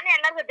 ಅದಕ್ಕೆ ನಾನೇ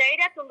ಎಲ್ಲರಿಗೂ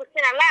ಧೈರ್ಯ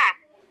ತುಂಬಿಸ್ತೀನಲ್ಲ,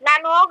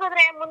 ನಾನು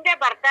ಹೋಗಿದ್ರೆ ಮುಂದೆ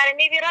ಬರ್ತಾರೆ.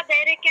 ನೀವಿರೋ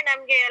ಧೈರ್ಯಕ್ಕೆ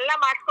ನಮ್ಗೆ ಎಲ್ಲಾ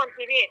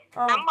ಮಾಡ್ಕೊಂತೀವಿ,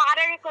 ನಮ್ಮ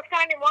ಆರೋಗ್ಯಕ್ಕೋಸ್ಕರ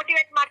ನೀವು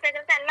ಮೋಟಿವೇಟ್ ಮಾಡ್ತಾ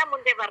ಇದ್ರೆ ಅಂತ ಎಲ್ಲ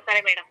ಮುಂದೆ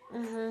ಬರ್ತಾರೆ ಮೇಡಮ್.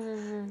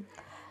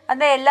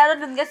 ಅಂದ್ರೆ ಎಲ್ಲರೂ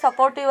ನಿಮ್ಗೆ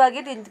ಸಪೋರ್ಟಿವ್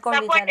ಆಗಿ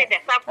ನಿಂತ್ಕೊಂಡಿದ್ದಾರೆ.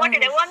 ಸಪೋರ್ಟ್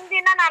ಇದೆ.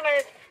 ಒಂದಿನ ನಾನು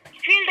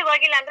ಫೀಲ್ಡ್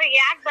ಹೋಗಿಲ್ಲ ಅಂದ್ರೆ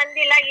ಯಾಕೆ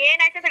ಬಂದಿಲ್ಲ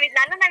ಏನಾಯ್ತು ಅಂತ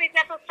ನನ್ನನ್ನ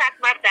ವಿಚಾರಿಸೋ ಸ್ಟಾರ್ಟ್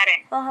ಮಾಡ್ತಾರೆ.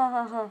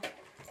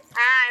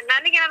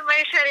 ನನಗೆ ನನ್ನ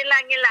ಮನುಷ್ಯರು ಇಲ್ಲ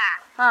ಹಂಗಿಲ್ಲ.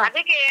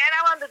 ಅದಕ್ಕೆ ಏನೋ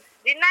ಒಂದು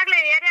ದಿನಾಗ್ಲೇ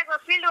ಏರಿಯಾಗ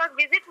ಫೀಲ್ಡ್ ಹೋಗಿ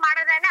ವಿಸಿಟ್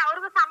ಮಾಡಿದ್ರೆ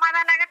ಅವ್ರಿಗೂ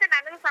ಸಮಾಧಾನ ಆಗುತ್ತೆ,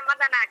 ನನಗೂ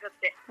ಸಮಾಧಾನ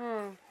ಆಗುತ್ತೆ.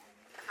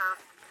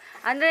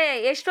 ಅಂದ್ರೆ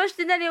ಎಷ್ಟು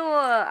ವರ್ಷದಿಂದ ನೀವು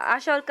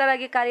ಆಶಾ ವರ್ಕರ್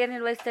ಆಗಿ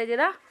ಕಾರ್ಯನಿರ್ವಹಿಸ್ತಾ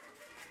ಇದ್ದೀರಾ?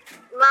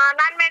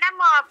 ನಾನ್ ಮೇಡಮ್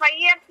 5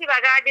 years,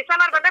 ಇವಾಗ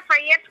ಡಿಸೆಂಬರ್ ಬಂದ್ರೆ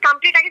 5 years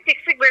ಕಂಪ್ಲೀಟ್ ಆಗಿ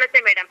 6 ಬೀಳುತ್ತೆ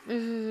ಮೇಡಮ್.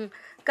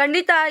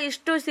 ಖಂಡಿತ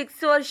ಇಷ್ಟು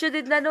 6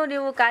 ವರ್ಷದಿಂದನೂ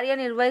ನೀವು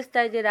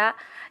ಕಾರ್ಯನಿರ್ವಹಿಸ್ತಾ ಇದ್ದೀರಾ.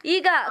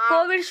 ಈಗ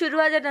ಕೋವಿಡ್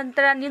ಶುರುವಾದ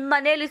ನಂತರ ನಿಮ್ಮ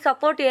ಮನೆಯಲ್ಲಿ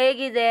ಸಪೋರ್ಟ್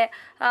ಹೇಗಿದೆ?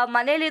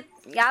 ಮನೇಲಿ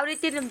ಯಾವ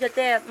ರೀತಿ ನಿಮ್ಮ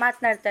ಜೊತೆ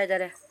ಮಾತನಾಡ್ತಾ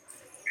ಇದ್ದಾರೆ?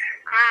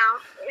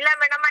 ಇಲ್ಲ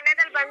ಮೇಡಮ್,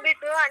 ಮನೆಯಲ್ಲಿ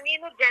ಬಂದ್ಬಿಟ್ಟು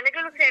ನೀನು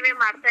ಜನಗಳ ಸೇವೆ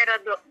ಮಾಡ್ತಾ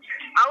ಇರೋದು,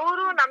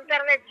 ಅವರು ನಮ್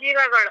ತರನೇ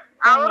ಜೀವಗಳು,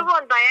 ಅವ್ರಿಗೂ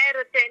ಒಂದ್ ಭಯ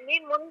ಇರುತ್ತೆ,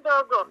 ನೀನ್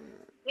ಮುಂದೋಗು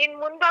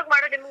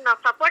ಮಾಡು, ನಿಮ್ಗೆ ನಾವ್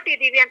ಸಪೋರ್ಟ್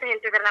ಇದೀವಿ ಅಂತ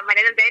ಹೇಳ್ತಿದಾರೆ. ನಮ್ಮ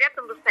ಮನೇಲಿ ಧೈರ್ಯ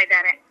ತುಂಬಿಸ್ತಾ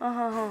ಇದ್ದಾರೆ.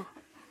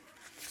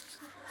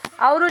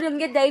 ಅವರು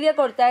ನಿಮ್ಗೆ ಧೈರ್ಯ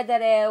ಕೊಡ್ತಾ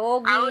ಇದ್ದಾರೆ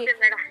ಹೋಗಿ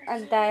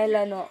ಅಂತ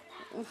ಎಲ್ಲಾನು.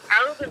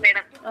 ಹೌದು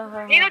ಮೇಡಮ್,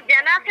 ನೀನು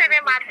ಜನ ಸೇವೆ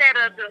ಮಾಡ್ತಾ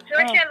ಇರೋದು,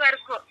 ಸೋಷಿಯಲ್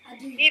ವರ್ಕ್,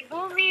 ಈ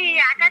ಭೂಮಿ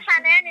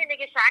ಆಕಾಶನೇ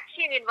ನಿನಗೆ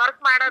ಸಾಕ್ಷಿ, ನೀನ್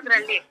ವರ್ಕ್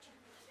ಮಾಡೋದ್ರಲ್ಲಿ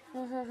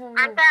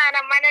ಅಂತ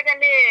ನಮ್ಮ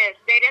ಮನೆಯಲ್ಲಿ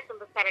ಧೈರ್ಯ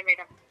ತುಂಬಿಸ್ತಾರೆ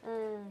ಮೇಡಮ್.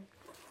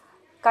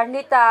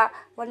 ಖಂಡಿತ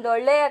ಒಂದು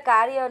ಒಳ್ಳೆಯ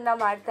ಕಾರ್ಯವನ್ನ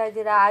ಮಾಡ್ತಾ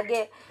ಇದ್ದೀರಾ.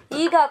 ಹಾಗೆ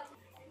ಈಗ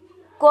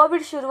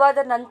ಕೋವಿಡ್ ಶುರುವಾದ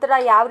ನಂತರ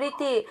ಯಾವ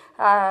ರೀತಿ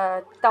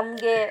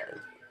ತಮಗೆ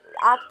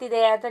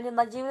ಆಗ್ತಿದೆ ಅಥವಾ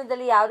ನಿಮ್ಮ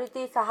ಜೀವನದಲ್ಲಿ ಯಾವ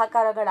ರೀತಿ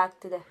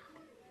ಸಹಕಾರಗಳಾಗ್ತಿದೆ?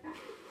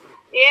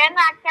 ಏನು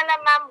ಆಗ್ತಲ್ಲ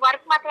ಮ್ಯಾಮ್,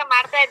 ವರ್ಕ್ ಮಾತ್ರ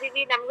ಮಾಡ್ತಾ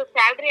ಇದೀವಿ. ನಮ್ಗೂ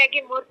ಸ್ಯಾಲ್ರಿ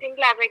ಆಗಿ 3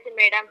 ತಿಂಗಳು ಆಗೈತಿ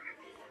ಮೇಡಮ್.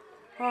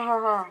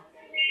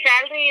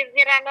 ಸ್ಯಾಲ್ರಿ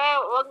ಇರ್ದಿರಾನು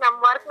ಹೋಗಿ ನಮ್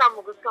ವರ್ಕ್ ನಾವ್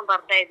ಮುಗಿಸ್ಕೊಂಡ್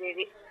ಬರ್ತಾ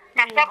ಇದೀವಿ.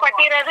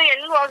 ಕಷ್ಟಪಟ್ಟಿರೋದು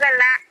ಎಲ್ಲೂ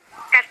ಹೋಗಲ್ಲ.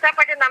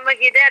 ಕಷ್ಟಪಟ್ಟು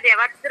ನಮಗಿದೆ, ಅದು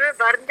ಯಾವತ್ತೂ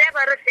ಬಂದೇ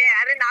ಬರುತ್ತೆ.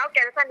 ಆದ್ರೆ ನಾವು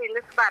ಕೆಲಸ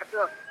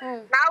ನಿಲ್ಲಿಸಬಾರ್ದು.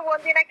 ನಾವು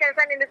ಒಂದಿನ ಕೆಲಸ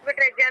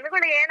ನಿಲ್ಲಿಸ್ಬಿಟ್ರೆ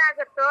ಜನಗಳು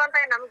ಏನಾಗುತ್ತೋ ಅಂತ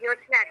ನಮ್ಗೆ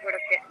ಯೋಚನೆ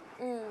ಆಗ್ಬಿಡುತ್ತೆ.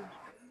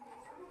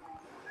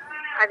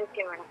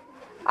 ಅದಕ್ಕೆ ಮೇಡಮ್,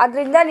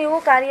 ಅದರಿಂದ ನೀವು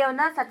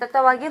ಕಾರ್ಯವನ್ನ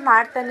ಸತತವಾಗಿ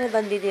ಮಾಡ್ತಾನೆ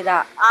ಬಂದಿದ್ದೀರಾ?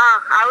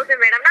 ಹೌದು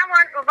ಮೇಡಮ್.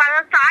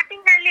 ನಾವು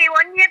ಸ್ಟಾರ್ಟಿಂಗ್ ಅಲ್ಲಿ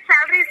 1 year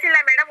ಸ್ಯಾಲ್ರಿ ಇರ್ಲಿಲ್ಲ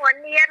ಮೇಡಮ್.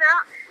 1 year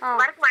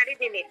ವರ್ಕ್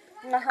ಮಾಡಿದೀನಿ.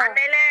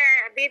 ಆಮೇಲೆ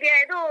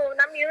ಇದು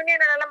ನಮ್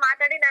ಯೂನಿಯನ್ ಎಲ್ಲ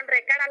ಮಾತಾಡಿ ನಾನ್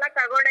ರೆಕಾರ್ಡ್ ಎಲ್ಲ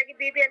ತಗೊಂಡೋಗಿ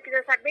BBMP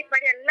ಸಬ್ಮಿಟ್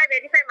ಮಾಡಿ ಎಲ್ಲ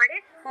ವೆರಿಫೈ ಮಾಡಿ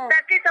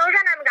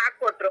 30,000 ನನ್ಗೆ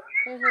ಹಾಕೊಟ್ರು.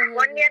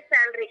 1 year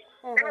ಸ್ಯಾಲ್ರಿ.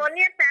 ನನ್ 1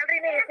 year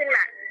ಸ್ಯಾಲ್ರಿನೇ ಇರ್ಲಿಲ್ಲ.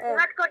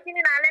 ಇವತ್ತು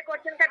ಕೊಡ್ತೀನಿ, ನಾಳೆ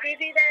ಕೊಡ್ತೀನಿ ಅಂತ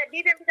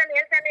BBMP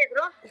ಹೇಳ್ತಾನೆ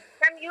ಇದ್ರು.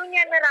 ನಮ್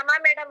ಯೂನಿಯನ್ ರಮಾ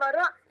ಮೇಡಮ್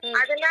ಅವರು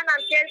ಅದನ್ನ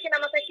ನಾನ್ ಕೇಳ್ತೀನಿ,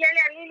 ನಮ್ಮ ಹತ್ರ ಕೇಳಿ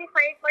ಅಲ್ಲಿ ಇಲ್ಲಿ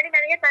ಫೈಟ್ ಮಾಡಿ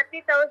ನನಗೆ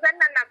 30,000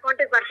 ನನ್ನ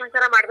ಅಕೌಂಟಿಗೆ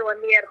ಬರ್ಸಂತರ ಮಾಡಿದ್ರು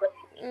 1 year.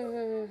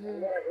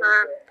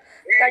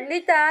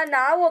 ಖಂಡಿತ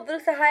ನಾವು ಒಬ್ರು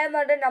ಸಹಾಯ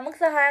ಮಾಡಿದ್ರೆ ನಮಗ್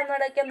ಸಹಾಯ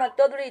ಮಾಡಕ್ಕೆ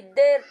ಮತ್ತೊಬ್ರು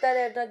ಇದ್ದೇ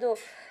ಇರ್ತಾರೆ ಅನ್ನೋದು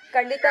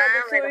ಖಂಡಿತ ಅದು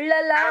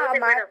ಸುಳ್ಳಲ್ಲ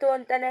ಮಾತು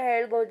ಅಂತಾನೆ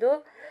ಹೇಳ್ಬೋದು.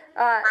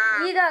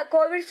 ಈಗ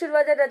ಕೋವಿಡ್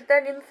ಶುರುವಾದ ನಂತರ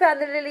ನಿಮ್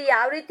ಫ್ಯಾಮಿಲಿಯಲ್ಲಿ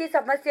ಯಾವ ರೀತಿ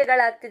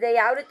ಸಮಸ್ಯೆಗಳಾಗ್ತಿದೆ,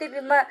 ಯಾವ ರೀತಿ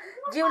ನಿಮ್ಮ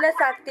ಜೀವನ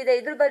ಸಾಗ್ತಿದೆ,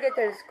 ಇದ್ರ ಬಗ್ಗೆ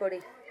ತಿಳಿಸ್ಕೊಡಿ.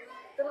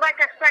 ತುಂಬಾ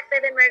ಕಷ್ಟ ಆಗ್ತಾ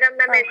ಇದೆ ಮೇಡಮ್.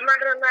 ನಮ್ಮ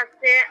ಯಜಮಾನ್ರು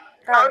ಅಷ್ಟೇ,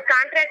 ಅವ್ರ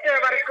ಕಾಂಟ್ರಾಕ್ಟ್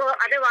ವರ್ಕ್,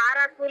 ಅದೇ ವಾರ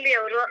ಕೂಲಿ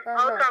ಅವ್ರು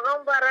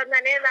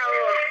ತಗೊಂಡ್ಬರೋದನ್ನೇ ನಾವು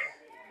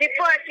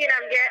ಡಿಪ್ಪು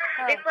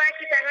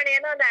ಹಾಕಿ ತಗೊಂಡು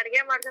ಏನೋ ಒಂದು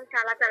ಅಡ್ಗೆ ಮಾಡ್ಕೊಂಡು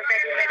ಕಾಲ ತಳ್ತಾ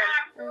ಇದೀವಿ ಮೇಡಮ್.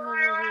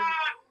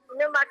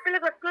 ಇನ್ನು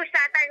ಮಕ್ಳಿಗೆ ಸ್ಕೂಲ್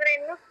ಸ್ಟಾರ್ಟ್ ಆಗಿದ್ರೆ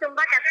ಇನ್ನು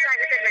ತುಂಬಾ ಕಷ್ಟ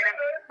ಆಗುತ್ತೆ ಮೇಡಮ್.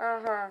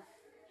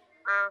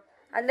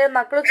 ಅಂದ್ರೆ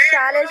ಮಕ್ಳು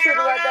ಶಾಲೆ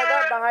ಶುರುವಾದಾಗ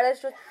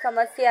ಬಹಳಷ್ಟು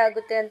ಸಮಸ್ಯೆ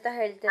ಆಗುತ್ತೆ ಅಂತ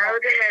ಹೇಳ್ತೀರಾ?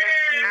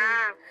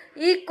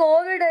 ಈ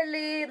ಕೋವಿಡ್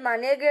ಅಲ್ಲಿ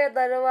ಮನೆಗೆ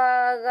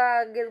ಬರುವಾಗ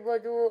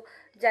ಆಗಿರ್ಬೋದು,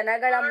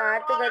 ಜನಗಳ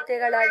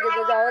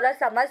ಮಾತುಕತೆಗಳಾಗಿರ್ಬೋದು, ಅವರ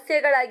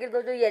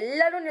ಸಮಸ್ಯೆಗಳಾಗಿರ್ಬೋದು,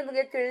 ಎಲ್ಲರೂ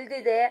ನಿಮಗೆ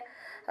ತಿಳಿದಿದೆ.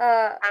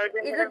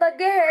 ಇದ್ರ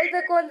ಬಗ್ಗೆ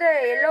ಹೇಳ್ಬೇಕು ಅಂದ್ರೆ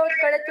ಎಲ್ಲೋ ಒಂದ್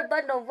ಕಡೆ ತುಂಬಾ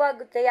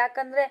ನೋವಾಗುತ್ತೆ.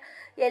 ಯಾಕಂದ್ರೆ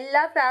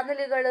ಎಲ್ಲಾ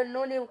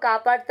ಫ್ಯಾಮಿಲಿಗಳನ್ನು ನೀವು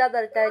ಕಾಪಾಡ್ತಾ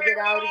ಬರ್ತಾ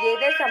ಇದ್ದೀರಾ, ಅವ್ರಿಗೆ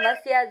ಏನೇ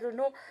ಸಮಸ್ಯೆ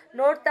ಆದ್ರೂ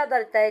ನೋಡ್ತಾ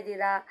ಬರ್ತಾ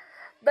ಇದ್ದೀರಾ.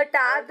 ಬಟ್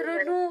ಆದ್ರೂ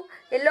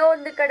ಎಲ್ಲೋ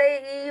ಒಂದು ಕಡೆ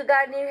ಈಗ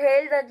ನೀವು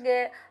ಹೇಳ್ದಂಗೆ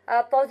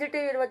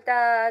ಪಾಸಿಟಿವ್ ಇರುವಂಥ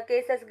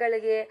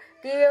ಕೇಸಸ್ಗಳಿಗೆ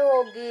ನೀವೇ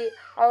ಹೋಗಿ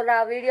ಅವರ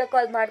ವಿಡಿಯೋ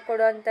ಕಾಲ್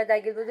ಮಾಡಿಕೊಡೋ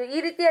ಅಂಥದ್ದಾಗಿರ್ಬೋದು,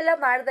 ಈ ರೀತಿ ಎಲ್ಲ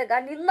ಮಾಡಿದಾಗ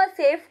ನಿಮ್ಮ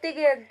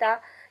ಸೇಫ್ಟಿಗೆ ಅಂತ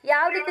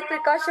ಯಾವ ರೀತಿ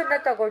ಪ್ರಿಕಾಷನ್ನ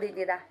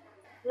ತಗೊಂಡಿದ್ದೀರಾ?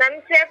 ನಮ್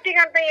ಸೇಫ್ಟಿಗೆ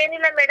ಅಂತ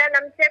ಏನಿಲ್ಲ ಮೇಡಮ್.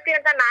 ನಮ್ ಸೇಫ್ಟಿ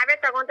ಅಂತ ನಾವೇ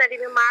ತಗೊಂತಾ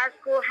ಇದೀವಿ.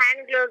 ಮಾಸ್ಕ್,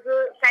 ಹ್ಯಾಂಡ್ ಗ್ಲೌಸ್,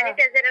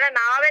 ಸ್ಯಾನಿಟೈಸರ್ ಎಲ್ಲ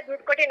ನಾವೇ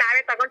ದುಡ್ಡು ಕೊಟ್ಟು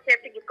ನಾವೇ ತಗೊಂಡ್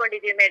ಸೇಫ್ಟಿಗೆ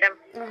ಇಟ್ಕೊಂಡಿದೀವಿ ಮೇಡಮ್.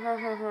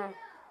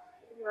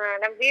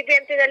 ನಮ್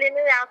BBMP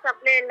ಯಾವ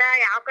ಸಪ್ಲೈ ಇಲ್ಲ,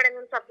 ಯಾವ ಕಡೆನೂ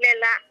ಸಪ್ಲೈ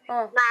ಇಲ್ಲ.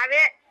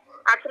 ನಾವೇ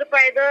 10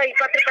 ರೂಪಾಯಿದು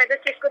 20 ರೂಪಾಯಿದು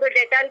ಚಿಕ್ಕದು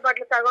ಡೆಟಾಲ್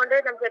ಬಾಟ್ಲು ತಗೊಂಡು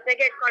ನಮ್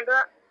ಜೊತೆಗೆ ಇಟ್ಕೊಂಡು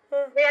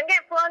ಹಂಗೆ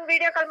ಫೋನ್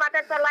ವಿಡಿಯೋ ಕಾಲ್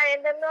ಮಾತಾಡ್ಸಲ್ಲ.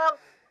 ಏನೇನು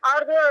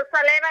ಅವ್ರದ್ದು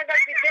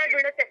ಸಲೈವಾಗಳು ಬಿದ್ದೇ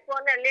ಬೀಳುತ್ತೆ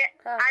ಫೋನ್ ಅಲ್ಲಿ.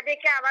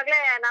 ಅದಕ್ಕೆ ಅವಾಗ್ಲೇ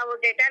ನಾವು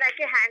ಡೆಟಾಲ್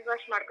ಹಾಕಿ ಹ್ಯಾಂಡ್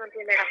ವಾಶ್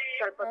ಮಾಡ್ಕೊಂತೀವಿ ಮೇಡಮ್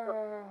ಸ್ವಲ್ಪ ಹೊತ್ತು.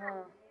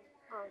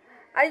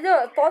 ಇದು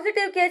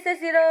ಪಾಸಿಟಿವ್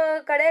ಕೇಸಸ್ ಇರೋ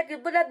ಕಡೆ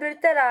ಇಬ್ಬರ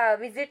ಬಿಡ್ತಾರ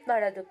ವಿಸಿಟ್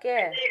ಮಾಡೋದಕ್ಕೆ?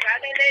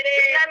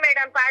 ಇಲ್ಲ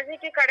ಮೇಡಮ್,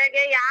 ಪಾಸಿಟಿವ್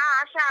ಕಡೆಗೆ ಯಾವ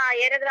ಆಶಾ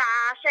ಏನಾದ್ರೂ ಆ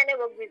ಆಶಾನೇ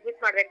ಹೋಗಿ ವಿಸಿಟ್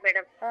ಮಾಡ್ಬೇಕು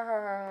ಮೇಡಮ್.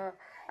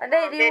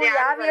 ಅಂದ್ರೆ ನೀವು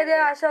ಯಾವ ಏರಿಯಾ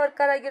ಆಶಾ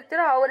ವರ್ಕರ್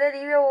ಆಗಿರ್ತೀರೋ ಅವರೇ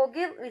ನೀವೇ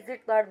ಹೋಗಿ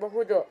ವಿಸಿಟ್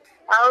ಮಾಡಬಹುದು?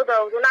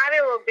 ಹೌದೌದು, ನಾವೇ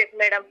ಹೋಗ್ಬೇಕು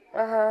ಮೇಡಮ್.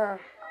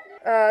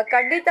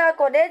 ಖಂಡಿತ.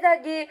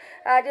 ಕೊನೆಯದಾಗಿ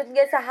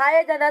ನಿಮ್ಗೆ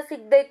ಸಹಾಯಧನ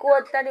ಸಿಗ್ಬೇಕು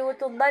ಅಂತ ನೀವು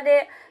ತುಂಬಾನೇ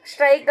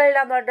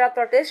ಸ್ಟ್ರೈಕ್ಗಳನ್ನ ಮಾಡ್ರ,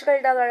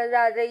 ಪ್ರೊಟೆಸ್ಟ್ಗಳನ್ನ ಮಾಡಿದ್ರ,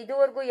 ಆದ್ರೆ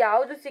ಇದುವರೆಗೂ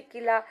ಯಾವುದು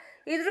ಸಿಕ್ಕಿಲ್ಲ.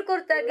 ಇದ್ರ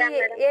ಕುರಿತಾಗಿ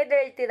ಏನ್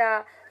ಹೇಳ್ತೀರಾ?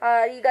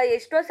 ಈಗ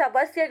ಎಷ್ಟೋ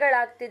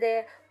ಸಮಸ್ಯೆಗಳಾಗ್ತಿದೆ,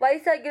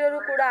 ವಯಸ್ಸಾಗಿರೋರು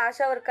ಕೂಡ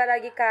ಆಶಾ ವರ್ಕರ್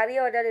ಆಗಿ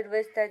ಕಾರ್ಯವನ್ನ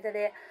ನಿರ್ವಹಿಸ್ತಾ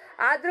ಇದ್ದಾರೆ.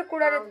 ಆದ್ರೂ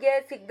ಕೂಡ ನಿಮ್ಗೆ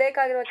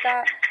ಸಿಗ್ಬೇಕಾಗಿರುವಂತ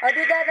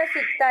ಅನುದಾನ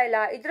ಸಿಗ್ತಾ ಇಲ್ಲ.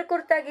 ಇದ್ರ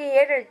ಕುರಿತಾಗಿ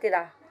ಏನ್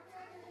ಹೇಳ್ತೀರಾ?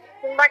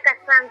 ತುಂಬಾ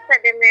ಕಷ್ಟ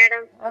ಅನ್ಸ್ತದೆ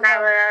ಮೇಡಮ್.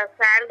 ನಾವ್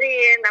ಸ್ಯಾಲ್ರಿ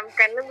ನಮ್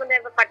ಕಣ್ಣು ಮುಂದೆ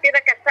ಪಟ್ಟಿರೋ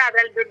ಕಷ್ಟ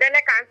ಅದ್ರಲ್ಲಿ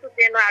ದುಡ್ಡನ್ನೇ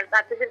ಕಾಣಿಸುತ್ತೇನೋ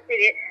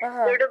ಹತ್ತಿರ್ತೀವಿ.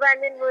 ದುಡ್ಡು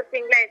ಬಂದಿನ್ 3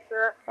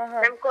 ತಿಂಗ್ಳಾಯ್ತು.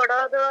 ನಮ್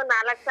ಕೊಡೋದು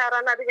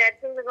 4,000, ಅದು 2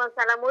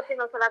 ತಿಂಗ್ಳಿಗೊಂದ್ಸಲ 3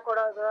 ತಿಂಗ್ಳಿಗೊಂದ್ಸಲ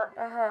ಕೊಡೋದು.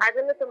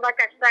 ಅದನ್ನು ತುಂಬಾ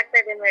ಕಷ್ಟ ಆಗ್ತಾ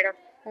ಇದೆ ಮೇಡಮ್.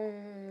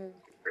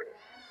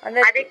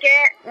 ಅದಕ್ಕೆ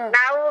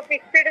ನಾವು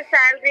ಫಿಕ್ಸ್ಡ್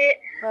ಸ್ಯಾಲ್ರಿ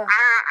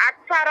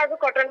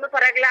 10,000 ಕೊಟ್ರು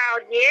ಪರವಾಗಿಲ್ಲ,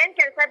 ಅವ್ರಿಗೆ ಏನ್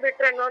ಕೆಲ್ಸ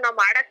ಬಿಟ್ರು ನಾವ್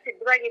ಮಾಡಕ್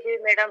ಸಿದ್ಧವಾಗಿದೀವಿ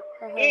ಮೇಡಮ್.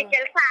 ಈ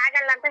ಕೆಲ್ಸ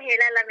ಆಗಲ್ಲ ಅಂತ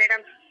ಹೇಳಲ್ಲ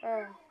ಮೇಡಮ್.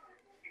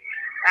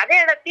 ಅದೇ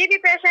TB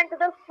ಪೇಷಂಟ್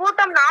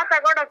ಸ್ಫೂಟಮ್ ನಾವ್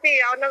ತಗೊಂಡ್ ಹೋಗ್ತೀವಿ,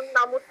 ಅವ್ನ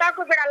ನಾವ್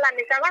ಮುಟ್ಟಾಕು ಬಿಡಲ್ಲ.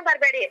 ನೀವ್ ತಗೊಂಡ್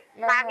ಬರ್ಬೇಡಿ,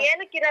 ನಾವ್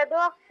ಏನಕ್ಕಿರೋದು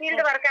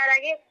ಫೀಲ್ಡ್ ವರ್ಕರ್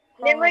ಆಗಿ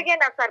ನಿಮಗೆ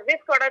ನಾವ್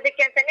ಸರ್ವಿಸ್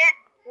ಕೊಡೋದಕ್ಕೆ ಅಂತಾನೆ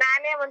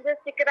ನಾನೇ ಒಂದು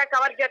ಚಿಕ್ಕದ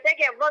ಕವರ್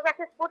ಜೊತೆಗೆ ಯಾವಾಗ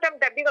ಸ್ಫೂಟಮ್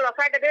ಡಬ್ಬಿಗಳು ಹೊಸ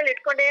ಡಬ್ಬಿಗಳು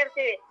ಇಟ್ಕೊಂಡೇ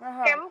ಇರ್ತೀವಿ.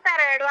 ಕೆಮ್ತಾರ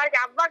 2 ವಾರ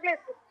ಅವಾಗ್ಲೇ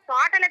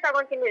ಸ್ಪಾಟ್ ಅಲ್ಲೇ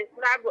ತಗೊಂತೀನಿ.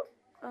 ಸ್ಲಾಬ್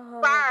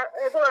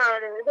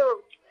ಇದು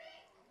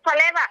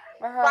ಸಲೇವ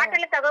ಸ್ಪಾಟ್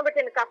ಅಲ್ಲೇ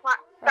ತಗೊಂಡ್ಬಿಡ್ತೀನಿ. ಕಫ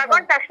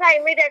ತಗೊಂಡ್ ತಕ್ಷಣ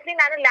ಇಮಿಡಿಯೇಟ್ಲಿ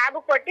ನಾನು ಲ್ಯಾಬ್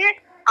ಕೊಟ್ಟಿ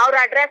ಅವ್ರ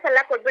ಅಡ್ರೆಸ್ ಎಲ್ಲ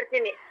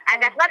ಕೊಟ್ಬಿಡ್ತೀನಿ.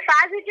 ಅಕಸ್ಮಾತ್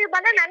ಪಾಸಿಟಿವ್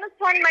ಬಂದ್ರೆ ನನಗ್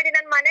ಫೋನ್ ಮಾಡಿ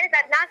ನನ್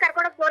ಮನೆಗೆ ನಾ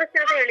ಕರ್ಕೊಂಡೋಗಿ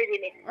ತೋರಿಸ್ತೀನಿ ಅಂತ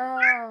ಹೇಳಿದೀನಿ.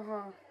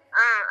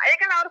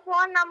 ಯಾಕಂದ್ರೆ ಅವ್ರ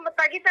ಫೋನ್ ನಮ್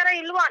ತೆಗಿತಾರ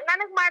ಇಲ್ವೋ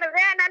ನನಗ್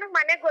ಮಾಡಿದ್ರೆ ನನಗ್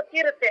ಮನೆಗ್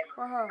ಗೊತ್ತಿರುತ್ತೆ.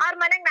 ಅವ್ರ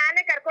ಮನೆಗ್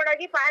ನಾನೇ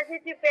ಕರ್ಕೊಂಡೋಗಿ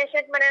ಪಾಸಿಟಿವ್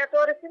ಪೇಷಂಟ್ ಮನೆ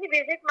ತೋರಿಸ್ತೀನಿ,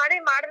 ವಿಸಿಟ್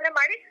ಮಾಡಿದ್ರೆ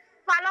ಮಾಡಿ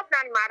ಫಾಲೋ ಅಪ್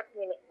ನಾನ್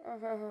ಮಾಡ್ತೀನಿ.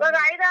 ಇವಾಗ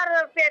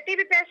 5-6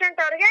 TB ಪೇಷಂಟ್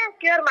ಅವ್ರಿಗೆ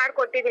ಕ್ಯೂರ್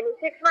ಮಾಡ್ಕೊಟ್ಟಿದೀನಿ.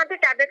 6 ಮಂತ್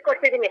ಟ್ಯಾಬ್ಲೆಟ್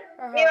ಕೊಟ್ಟಿದೀನಿ.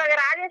 ಇವಾಗ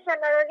ರಾಜೇಶ್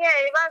ಅನ್ನೋರಿಗೆ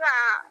ಇವಾಗ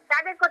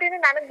ಟ್ಯಾಬ್ಲೆಟ್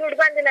ಕೊಟ್ಟಿದ್ದೀನಿ, ನನಗ್ ದುಡ್ಡು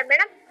ಬಂದಿಲ್ಲ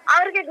ಮೇಡಮ್.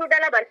 ಅವ್ರಿಗೆ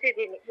ದುಡ್ಡೆಲ್ಲ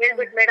ಬರ್ಸಿದೀನಿ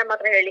ಹೇಳ್ಬಿಟ್ಟು ಮೇಡಮ್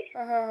ಹತ್ರ ಹೇಳಿ.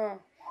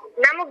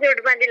 ನಮಗ್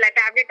ದುಡ್ಡು ಬಂದಿಲ್ಲ,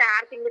 ಟ್ಯಾಬ್ಲೆಟ್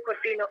 6 ತಿಂಗಳು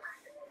ಕೊಟ್ಟಿನು.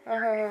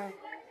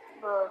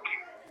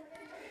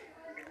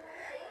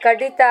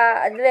 ಖಂಡಿತ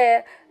ಅಂದ್ರೆ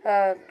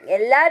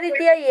ಎಲ್ಲಾ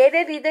ರೀತಿಯ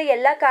ಏನೇನಿದೆ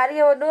ಎಲ್ಲ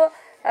ಕಾರ್ಯವನ್ನು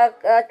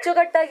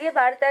ಅಚ್ಚುಕಟ್ಟಾಗಿ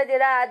ಮಾಡ್ತಾ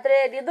ಇದ್ದೀರಾ. ಆದ್ರೆ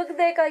ನಿಮಗ್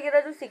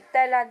ಬೇಕಾಗಿರೋದು ಸಿಗ್ತಾ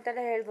ಇಲ್ಲ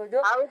ಅಂತಾನೆ ಹೇಳ್ಬೋದು.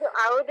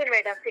 ಹೌದು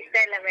ಮೇಡಮ್, ಸಿಗ್ತಾ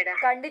ಇಲ್ಲ ಮೇಡಮ್.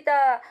 ಖಂಡಿತ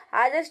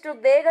ಆದಷ್ಟು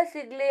ಬೇಗ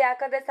ಸಿಗ್ಲಿ.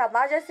 ಯಾಕಂದ್ರೆ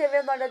ಸಮಾಜ ಸೇವೆ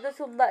ಮಾಡೋದು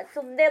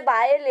ಸುಮ್ನೆ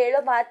ಬಾಯಲ್ಲಿ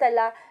ಹೇಳೋ ಮಾತಲ್ಲ.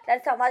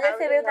 ನಾನು ಸಮಾಜ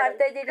ಸೇವೆ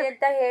ಮಾಡ್ತಾ ಇದ್ದೀನಿ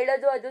ಅಂತ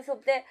ಹೇಳೋದು ಅದು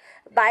ಸುಮ್ನೆ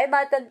ಬಾಯಿ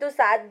ಮಾತಂತೂ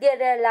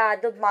ಸಾಧ್ಯನೇ ಅಲ್ಲ.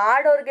 ಅದು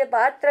ಮಾಡೋರ್ಗೆ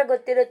ಮಾತ್ರ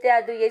ಗೊತ್ತಿರುತ್ತೆ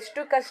ಅದು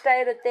ಎಷ್ಟು ಕಷ್ಟ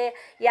ಇರುತ್ತೆ,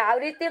 ಯಾವ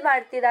ರೀತಿ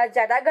ಮಾಡ್ತೀರಾ.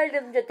 ಜನಗಳು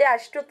ನಿಮ್ಮ ಜೊತೆ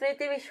ಅಷ್ಟು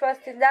ಪ್ರೀತಿ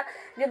ವಿಶ್ವಾಸದಿಂದ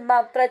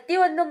ನಿಮ್ಮ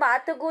ಪ್ರತಿಯೊಂದು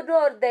ಮಾತುಗೂ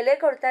ಅವ್ರು ಬೆಲೆ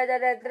ಕೊಡ್ತಾ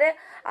ಇದ್ದಾರೆ ಅಂದ್ರೆ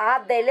ಆ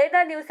ಬೆಲೆನ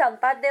ನೀವು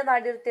ಸಂಪಾದನೆ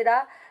ಮಾಡಿರ್ತೀರಾ.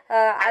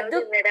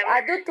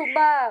 ಅದು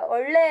ತುಂಬಾ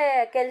ಒಳ್ಳೆ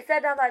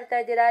ಕೆಲ್ಸನ ಮಾಡ್ತಾ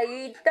ಇದ್ದೀರಾ.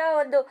 ಇಂಥ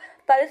ಒಂದು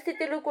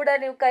ಪರಿಸ್ಥಿತಿಲೂ ಕೂಡ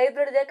ನೀವು ಕೈ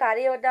ಬಿಡದೆ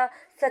ಕಾರ್ಯವನ್ನ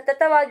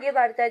ಸತತವಾಗಿ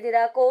ಮಾಡ್ತಾ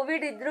ಇದ್ದೀರಾ.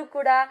 ಕೋವಿಡ್ ಇದ್ರೂ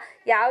ಕೂಡ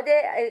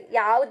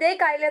ಯಾವುದೇ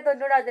ಕಾಯಿಲೆ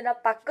ಬಂದ್ರು ಅದನ್ನ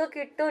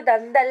ಪಕ್ಕಕ್ಕಿಟ್ಟು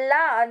ನಂದಲ್ಲ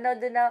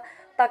ಅನ್ನೋದನ್ನ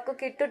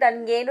ಪಕ್ಕಕ್ಕಿಟ್ಟು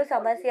ನನ್ಗೇನು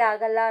ಸಮಸ್ಯೆ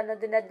ಆಗಲ್ಲ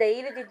ಅನ್ನೋದನ್ನ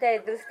ಧೈರ್ಯದಿಂದ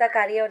ಎದುರಿಸ್ತಾ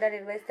ಕಾರ್ಯವನ್ನ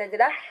ನಿರ್ವಹಿಸ್ತಾ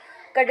ಇದ್ದೀರಾ.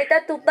 ಖಂಡಿತ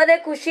ತುಂಬಾನೇ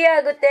ಖುಷಿ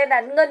ಆಗುತ್ತೆ.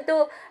 ನನಗಂತೂ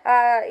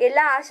ಎಲ್ಲ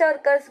ಆಶಾ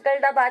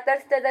ವರ್ಕರ್ಸ್ಗಳನ್ನ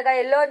ಮಾತಾಡಿಸ್ತಾ ಇದ್ದಾಗ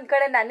ಎಲ್ಲೋ ಒಂದು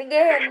ಕಡೆ ನನಗೆ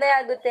ಹೆಮ್ಮೆ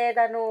ಆಗುತ್ತೆ.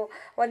 ನಾನು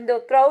ಒಂದು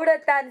ಪ್ರೌಡ್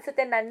ಅಂತ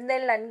ಅನಿಸುತ್ತೆ ನನ್ನ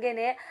ಮೇಲೆ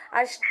ನನಗೇನೆ.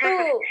 ಅಷ್ಟು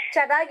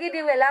ಚೆನ್ನಾಗಿ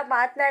ನೀವೆಲ್ಲ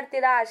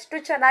ಮಾತನಾಡ್ತೀರಾ, ಅಷ್ಟು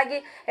ಚೆನ್ನಾಗಿ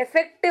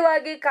ಎಫೆಕ್ಟಿವ್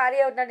ಆಗಿ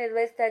ಕಾರ್ಯವನ್ನು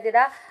ನಿರ್ವಹಿಸ್ತಾ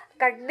ಇದ್ದೀರಾ.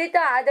 ಖಂಡಿತ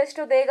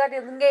ಆದಷ್ಟು ಬೇಗ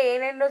ನಿಮಗೆ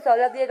ಏನೇನು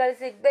ಸೌಲಭ್ಯಗಳು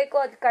ಸಿಗಬೇಕು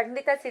ಅದು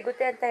ಖಂಡಿತ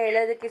ಸಿಗುತ್ತೆ ಅಂತ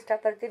ಹೇಳೋದಕ್ಕೆ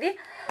ಇಷ್ಟಪಡ್ತೀನಿ.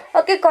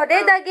 ಓಕೆ,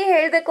 ಕೊನೆಯದಾಗಿ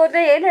ಹೇಳಬೇಕು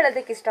ಅಂದ್ರೆ ಏನು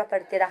ಹೇಳೋದಕ್ಕೆ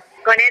ಇಷ್ಟಪಡ್ತೀರಾ?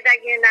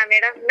 ಕೊನೆಯದಾಗಿ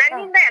ಮೇಡಮ್,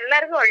 ನನ್ನಿಂದ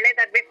ಎಲ್ಲರಿಗೂ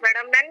ಒಳ್ಳೇದಾಗ್ಬೇಕು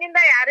ಮೇಡಮ್. ನನ್ನಿಂದ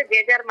ಯಾರು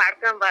ಬೇಜಾರು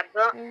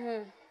ಮಾಡ್ಕೊಬಾರ್ದು.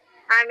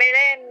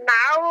 ಆಮೇಲೆ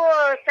ನಾವು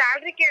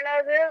ಸ್ಯಾಲ್ರಿ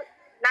ಕೇಳೋದು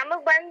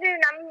ನಮಗ್ ಬಂದು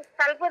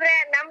ತಲುಪಿದ್ರೆ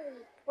ನಮ್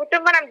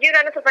ಕುಟುಂಬ ನಮ್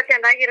ಜೀವನ ಸ್ವಲ್ಪ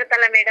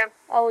ಚೆನ್ನಾಗಿರುತ್ತಲ್ಲ ಮೇಡಮ್.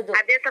 ಹೌದು,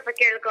 ಅದೇ ಸ್ವಲ್ಪ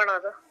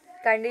ಕೇಳ್ಕೊಳೋದು.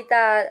 ಖಂಡಿತ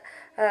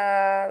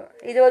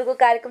ಇದುವರೆಗೂ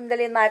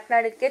ಕಾರ್ಯಕ್ರಮದಲ್ಲಿ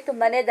ಮಾತನಾಡೋದಕ್ಕೆ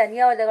ತುಂಬಾನೇ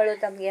ಧನ್ಯವಾದಗಳು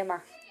ತಮಗೆ ಅಮ್ಮ.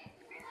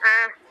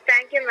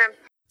 Thank you ma'am.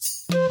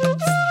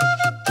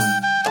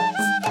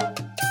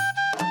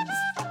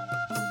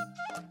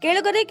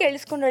 ಕೇಳುಗರೆ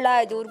ಕೇಳಿಸ್ಕೊಂಡಲ್ಲ,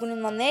 ಇದುವರೆಗೂ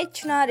ನಿಮ್ಮ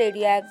ನೆಚ್ಚಿನ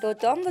ರೇಡಿಯೋ ಆಕ್ಟಿವ್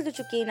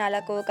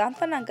 90.4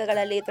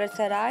 ಕಂಪನಾಂಕಗಳಲ್ಲಿ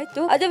ಪ್ರಸಾರ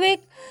ಆಯಿತು. ಅದುವೇ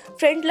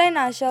front line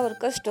Asha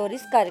worker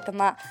stories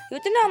ಕಾರ್ಯಕ್ರಮ.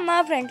 ಇವತ್ತಿನ ನಮ್ಮ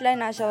front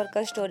line Asha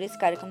worker stories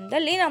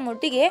ಕಾರ್ಯಕ್ರಮದಲ್ಲಿ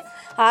ನಮ್ಮೊಟ್ಟಿಗೆ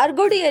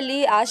ಆರ್ಗೋಡಿಯಲ್ಲಿ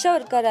ಆಶಾ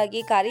ವರ್ಕರ್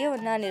ಆಗಿ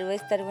ಕಾರ್ಯವನ್ನು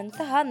ನಿರ್ವಹಿಸ್ತಾ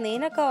ಇರುವಂತಹ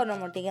ಮೇನಕಾ ಅವರ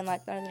ನಮ್ಮೊಟ್ಟಿಗೆ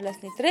ಮಾತನಾಡಿದ್ರಲ್ಲ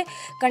ಸ್ನೇಹಿತರೆ.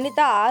 ಖಂಡಿತ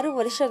 6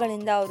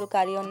 ವರ್ಷಗಳಿಂದ ಅವರು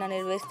ಕಾರ್ಯವನ್ನು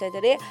ನಿರ್ವಹಿಸ್ತಾ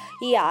ಇದ್ದಾರೆ.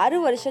 ಈ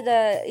 6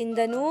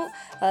 ವರ್ಷದಿಂದನೂ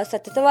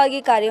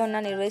ಸತತವಾಗಿ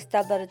ಕಾರ್ಯವನ್ನು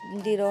ನಿರ್ವಹಿಸ್ತಾ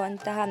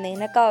ಬಂದಿರುವಂತಹ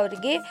ಮೇನಕಾ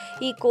ಅವರಿಗೆ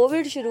ಈ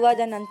ಕೋವಿಡ್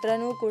ಶುರುವಾದ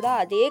ನಂತರನೂ ಕೂಡ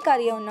ಅದೇ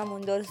ಕಾರ್ಯವನ್ನು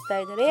ಮುಂದುವರಿಸ್ತಾ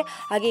ಇದ್ದಾರೆ.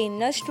 ಹಾಗೆ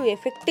ಇನ್ನಷ್ಟು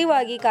ಎಫೆಕ್ಟಿವ್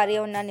ಆಗಿ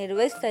ಕಾರ್ಯವನ್ನು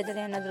ನಿರ್ವಹಿಸ್ತಾ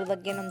ಇದ್ದಾರೆ ಅನ್ನೋದ್ರ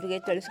ಬಗ್ಗೆ ನಮಗೆ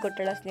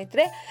ತಿಳಿಸ್ಕೊಟ್ಟಳ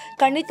ಸ್ನೇಹಿತರೆ.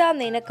 ಖಂಡಿತ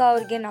ಮೇನಕಾ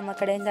ಅವ್ರಿಗೆ ನಮ್ಮ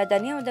ಕಡೆಯಿಂದ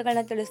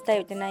ಧನ್ಯವಾದಗಳನ್ನ ತಿಳಿಸ್ತಾ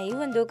ಇವತ್ತಿನ ಈ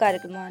ಒಂದು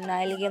ಕಾರ್ಯಕ್ರಮವನ್ನು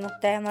ಇಲ್ಲಿಗೆ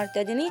ಮುಕ್ತಾಯ ಮಾಡ್ತಾ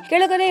ಇದ್ದೀನಿ.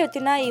 ಕೆಳಗಡೆ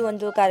ಇವತ್ತಿನ ಈ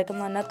ಒಂದು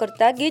ಕಾರ್ಯಕ್ರಮವನ್ನು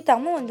ಕುರಿತಾಗಿ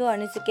ತಮ್ಮ ಒಂದು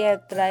ಅನಿಸಿಕೆ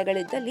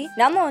ಅಭಿಪ್ರಾಯಗಳಿದ್ದಲ್ಲಿ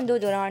ನಮ್ಮ ಒಂದು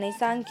ದೂರವಾಣಿ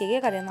ಸಂಖ್ಯೆಗೆ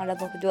ಕರೆ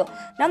ಮಾಡಬಹುದು.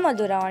 ನಮ್ಮ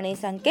ದೂರವಾಣಿ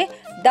ಸಂಖ್ಯೆ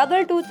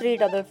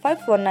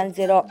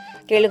 22355490.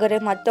 ಕೆಳಗಡೆ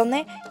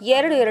ಮತ್ತೊಮ್ಮೆ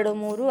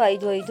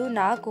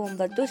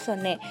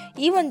 22355490.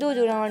 ಸೊನ್ನೆ ಈ ಒಂದು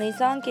ದೂರವಾಣಿ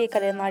ಸಂಖ್ಯೆ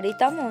ಕರೆ ಮಾಡಿ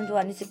ತಮ್ಮ ಒಂದು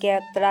ಅನಿಸಿಕೆ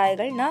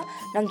ಅಭಿಪ್ರಾಯಗಳನ್ನ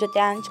ನಮ್ಮ ಜೊತೆ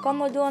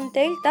ಹಂಚ್ಕೊಬೋದು ಅಂತ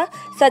ಹೇಳ್ತಾ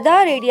ಸದಾ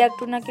ರೇಡಿಯೋ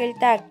ಆಕ್ಟಿವ್ನ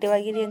ಕೇಳ್ತಾ ಆಕ್ಟಿವ್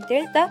ಆಗಿರಿ ಅಂತ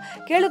ಹೇಳ್ತಾ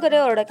ಕೇಳುಗರೆ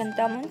ಹೊರಡೋಕ್ಕಿಂತ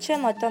ಮುಂಚೆ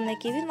ಮತ್ತೊಮ್ಮೆ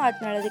ಕಿವಿ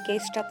ಮಾತನಾಡೋದಕ್ಕೆ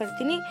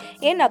ಇಷ್ಟಪಡ್ತೀನಿ.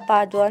 ಏನಪ್ಪ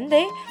ಅದು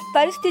ಅಂದರೆ,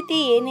 ಪರಿಸ್ಥಿತಿ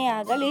ಏನೇ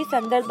ಆಗಲಿ,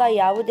 ಸಂದರ್ಭ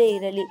ಯಾವುದೇ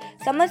ಇರಲಿ,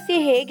 ಸಮಸ್ಯೆ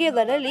ಹೇಗೆ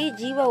ಬರಲಿ,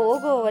 ಜೀವ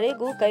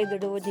ಹೋಗುವವರೆಗೂ ಕೈ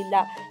ಬಿಡುವುದಿಲ್ಲ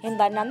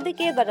ಎಂಬ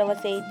ನಂಬಿಕೆ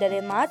ಭರವಸೆ ಇದ್ದರೆ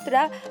ಮಾತ್ರ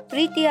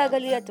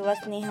ಪ್ರೀತಿಯಾಗಲಿ ಅಥವಾ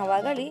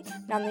ಸ್ನೇಹವಾಗಲಿ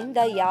ನಮ್ಮಿಂದ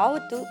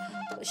ಯಾವತ್ತೂ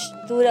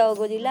ದೂರ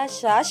ಹೋಗೋದಿಲ್ಲ,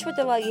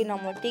 ಶಾಶ್ವತವಾಗಿ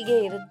ನಮ್ಮೊಟ್ಟಿಗೆ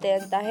ಇರುತ್ತೆ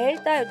ಅಂತ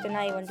ಹೇಳ್ತಾ ಇವತ್ತಿನ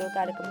ಈ ಒಂದು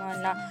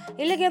ಕಾರ್ಯಕ್ರಮವನ್ನು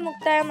ಇಲ್ಲಿಗೆ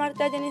ಮುಕ್ತಾಯ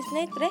ಮಾಡ್ತಾ ಇದ್ದೀನಿ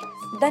ಸ್ನೇಹಿತರೆ.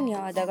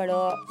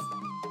 ಧನ್ಯವಾದಗಳು.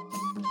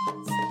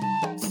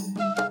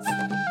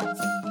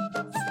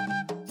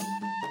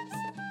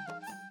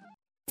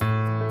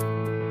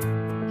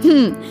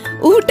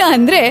 ಊಟ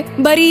ಅಂದ್ರೆ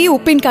ಬರೀ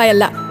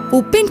ಉಪ್ಪಿನಕಾಯಲ್ಲ,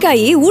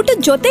 ಉಪ್ಪಿನಕಾಯಿ ಊಟದ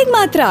ಜೊತೆಗ್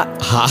ಮಾತ್ರ.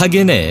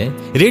 ಹಾಗೇನೆ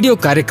ರೇಡಿಯೋ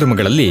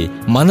ಕಾರ್ಯಕ್ರಮಗಳಲ್ಲಿ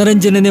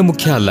ಮನರಂಜನೆ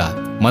ಮುಖ್ಯ ಅಲ್ಲ,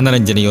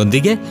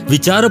 ಮನರಂಜನೆಯೊಂದಿಗೆ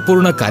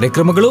ವಿಚಾರಪೂರ್ಣ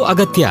ಕಾರ್ಯಕ್ರಮಗಳು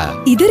ಅಗತ್ಯ.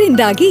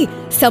 ಇದರಿಂದಾಗಿ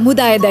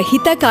ಸಮುದಾಯದ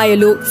ಹಿತ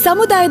ಕಾಯಲು,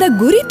 ಸಮುದಾಯದ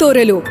ಗುರಿ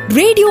ತೋರಲು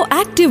ರೇಡಿಯೋ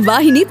ಆಕ್ಟಿವ್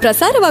ವಾಹಿನಿ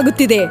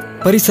ಪ್ರಸಾರವಾಗುತ್ತಿದೆ.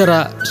 ಪರಿಸರ,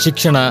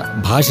 ಶಿಕ್ಷಣ,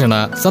 ಭಾಷಣ,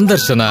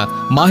 ಸಂದರ್ಶನ,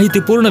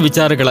 ಮಾಹಿತಿಪೂರ್ಣ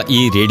ವಿಚಾರಗಳ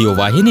ಈ ರೇಡಿಯೋ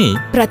ವಾಹಿನಿ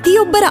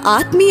ಪ್ರತಿಯೊಬ್ಬರ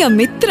ಆತ್ಮೀಯ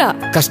ಮಿತ್ರ,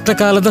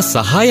 ಕಷ್ಟಕಾಲದ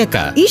ಸಹಾಯಕ,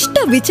 ಇಷ್ಟ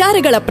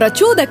ವಿಚಾರಗಳ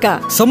ಪ್ರಚೋದಕ,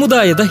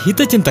 ಸಮುದಾಯದ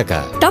ಹಿತಚಿಂತಕ.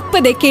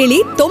 ತಪ್ಪದೆ ಕೇಳಿ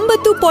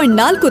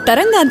 90.4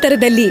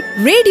 ತರಂಗಾಂತರದಲ್ಲಿ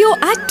ರೇಡಿಯೋ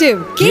ಆಕ್ಟಿವ್.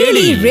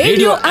 ಕೇಳಿ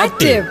ರೇಡಿಯೋ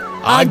ಆಕ್ಟಿವ್,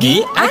 ಆಗಿ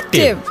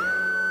ಆಕ್ಟಿವ್.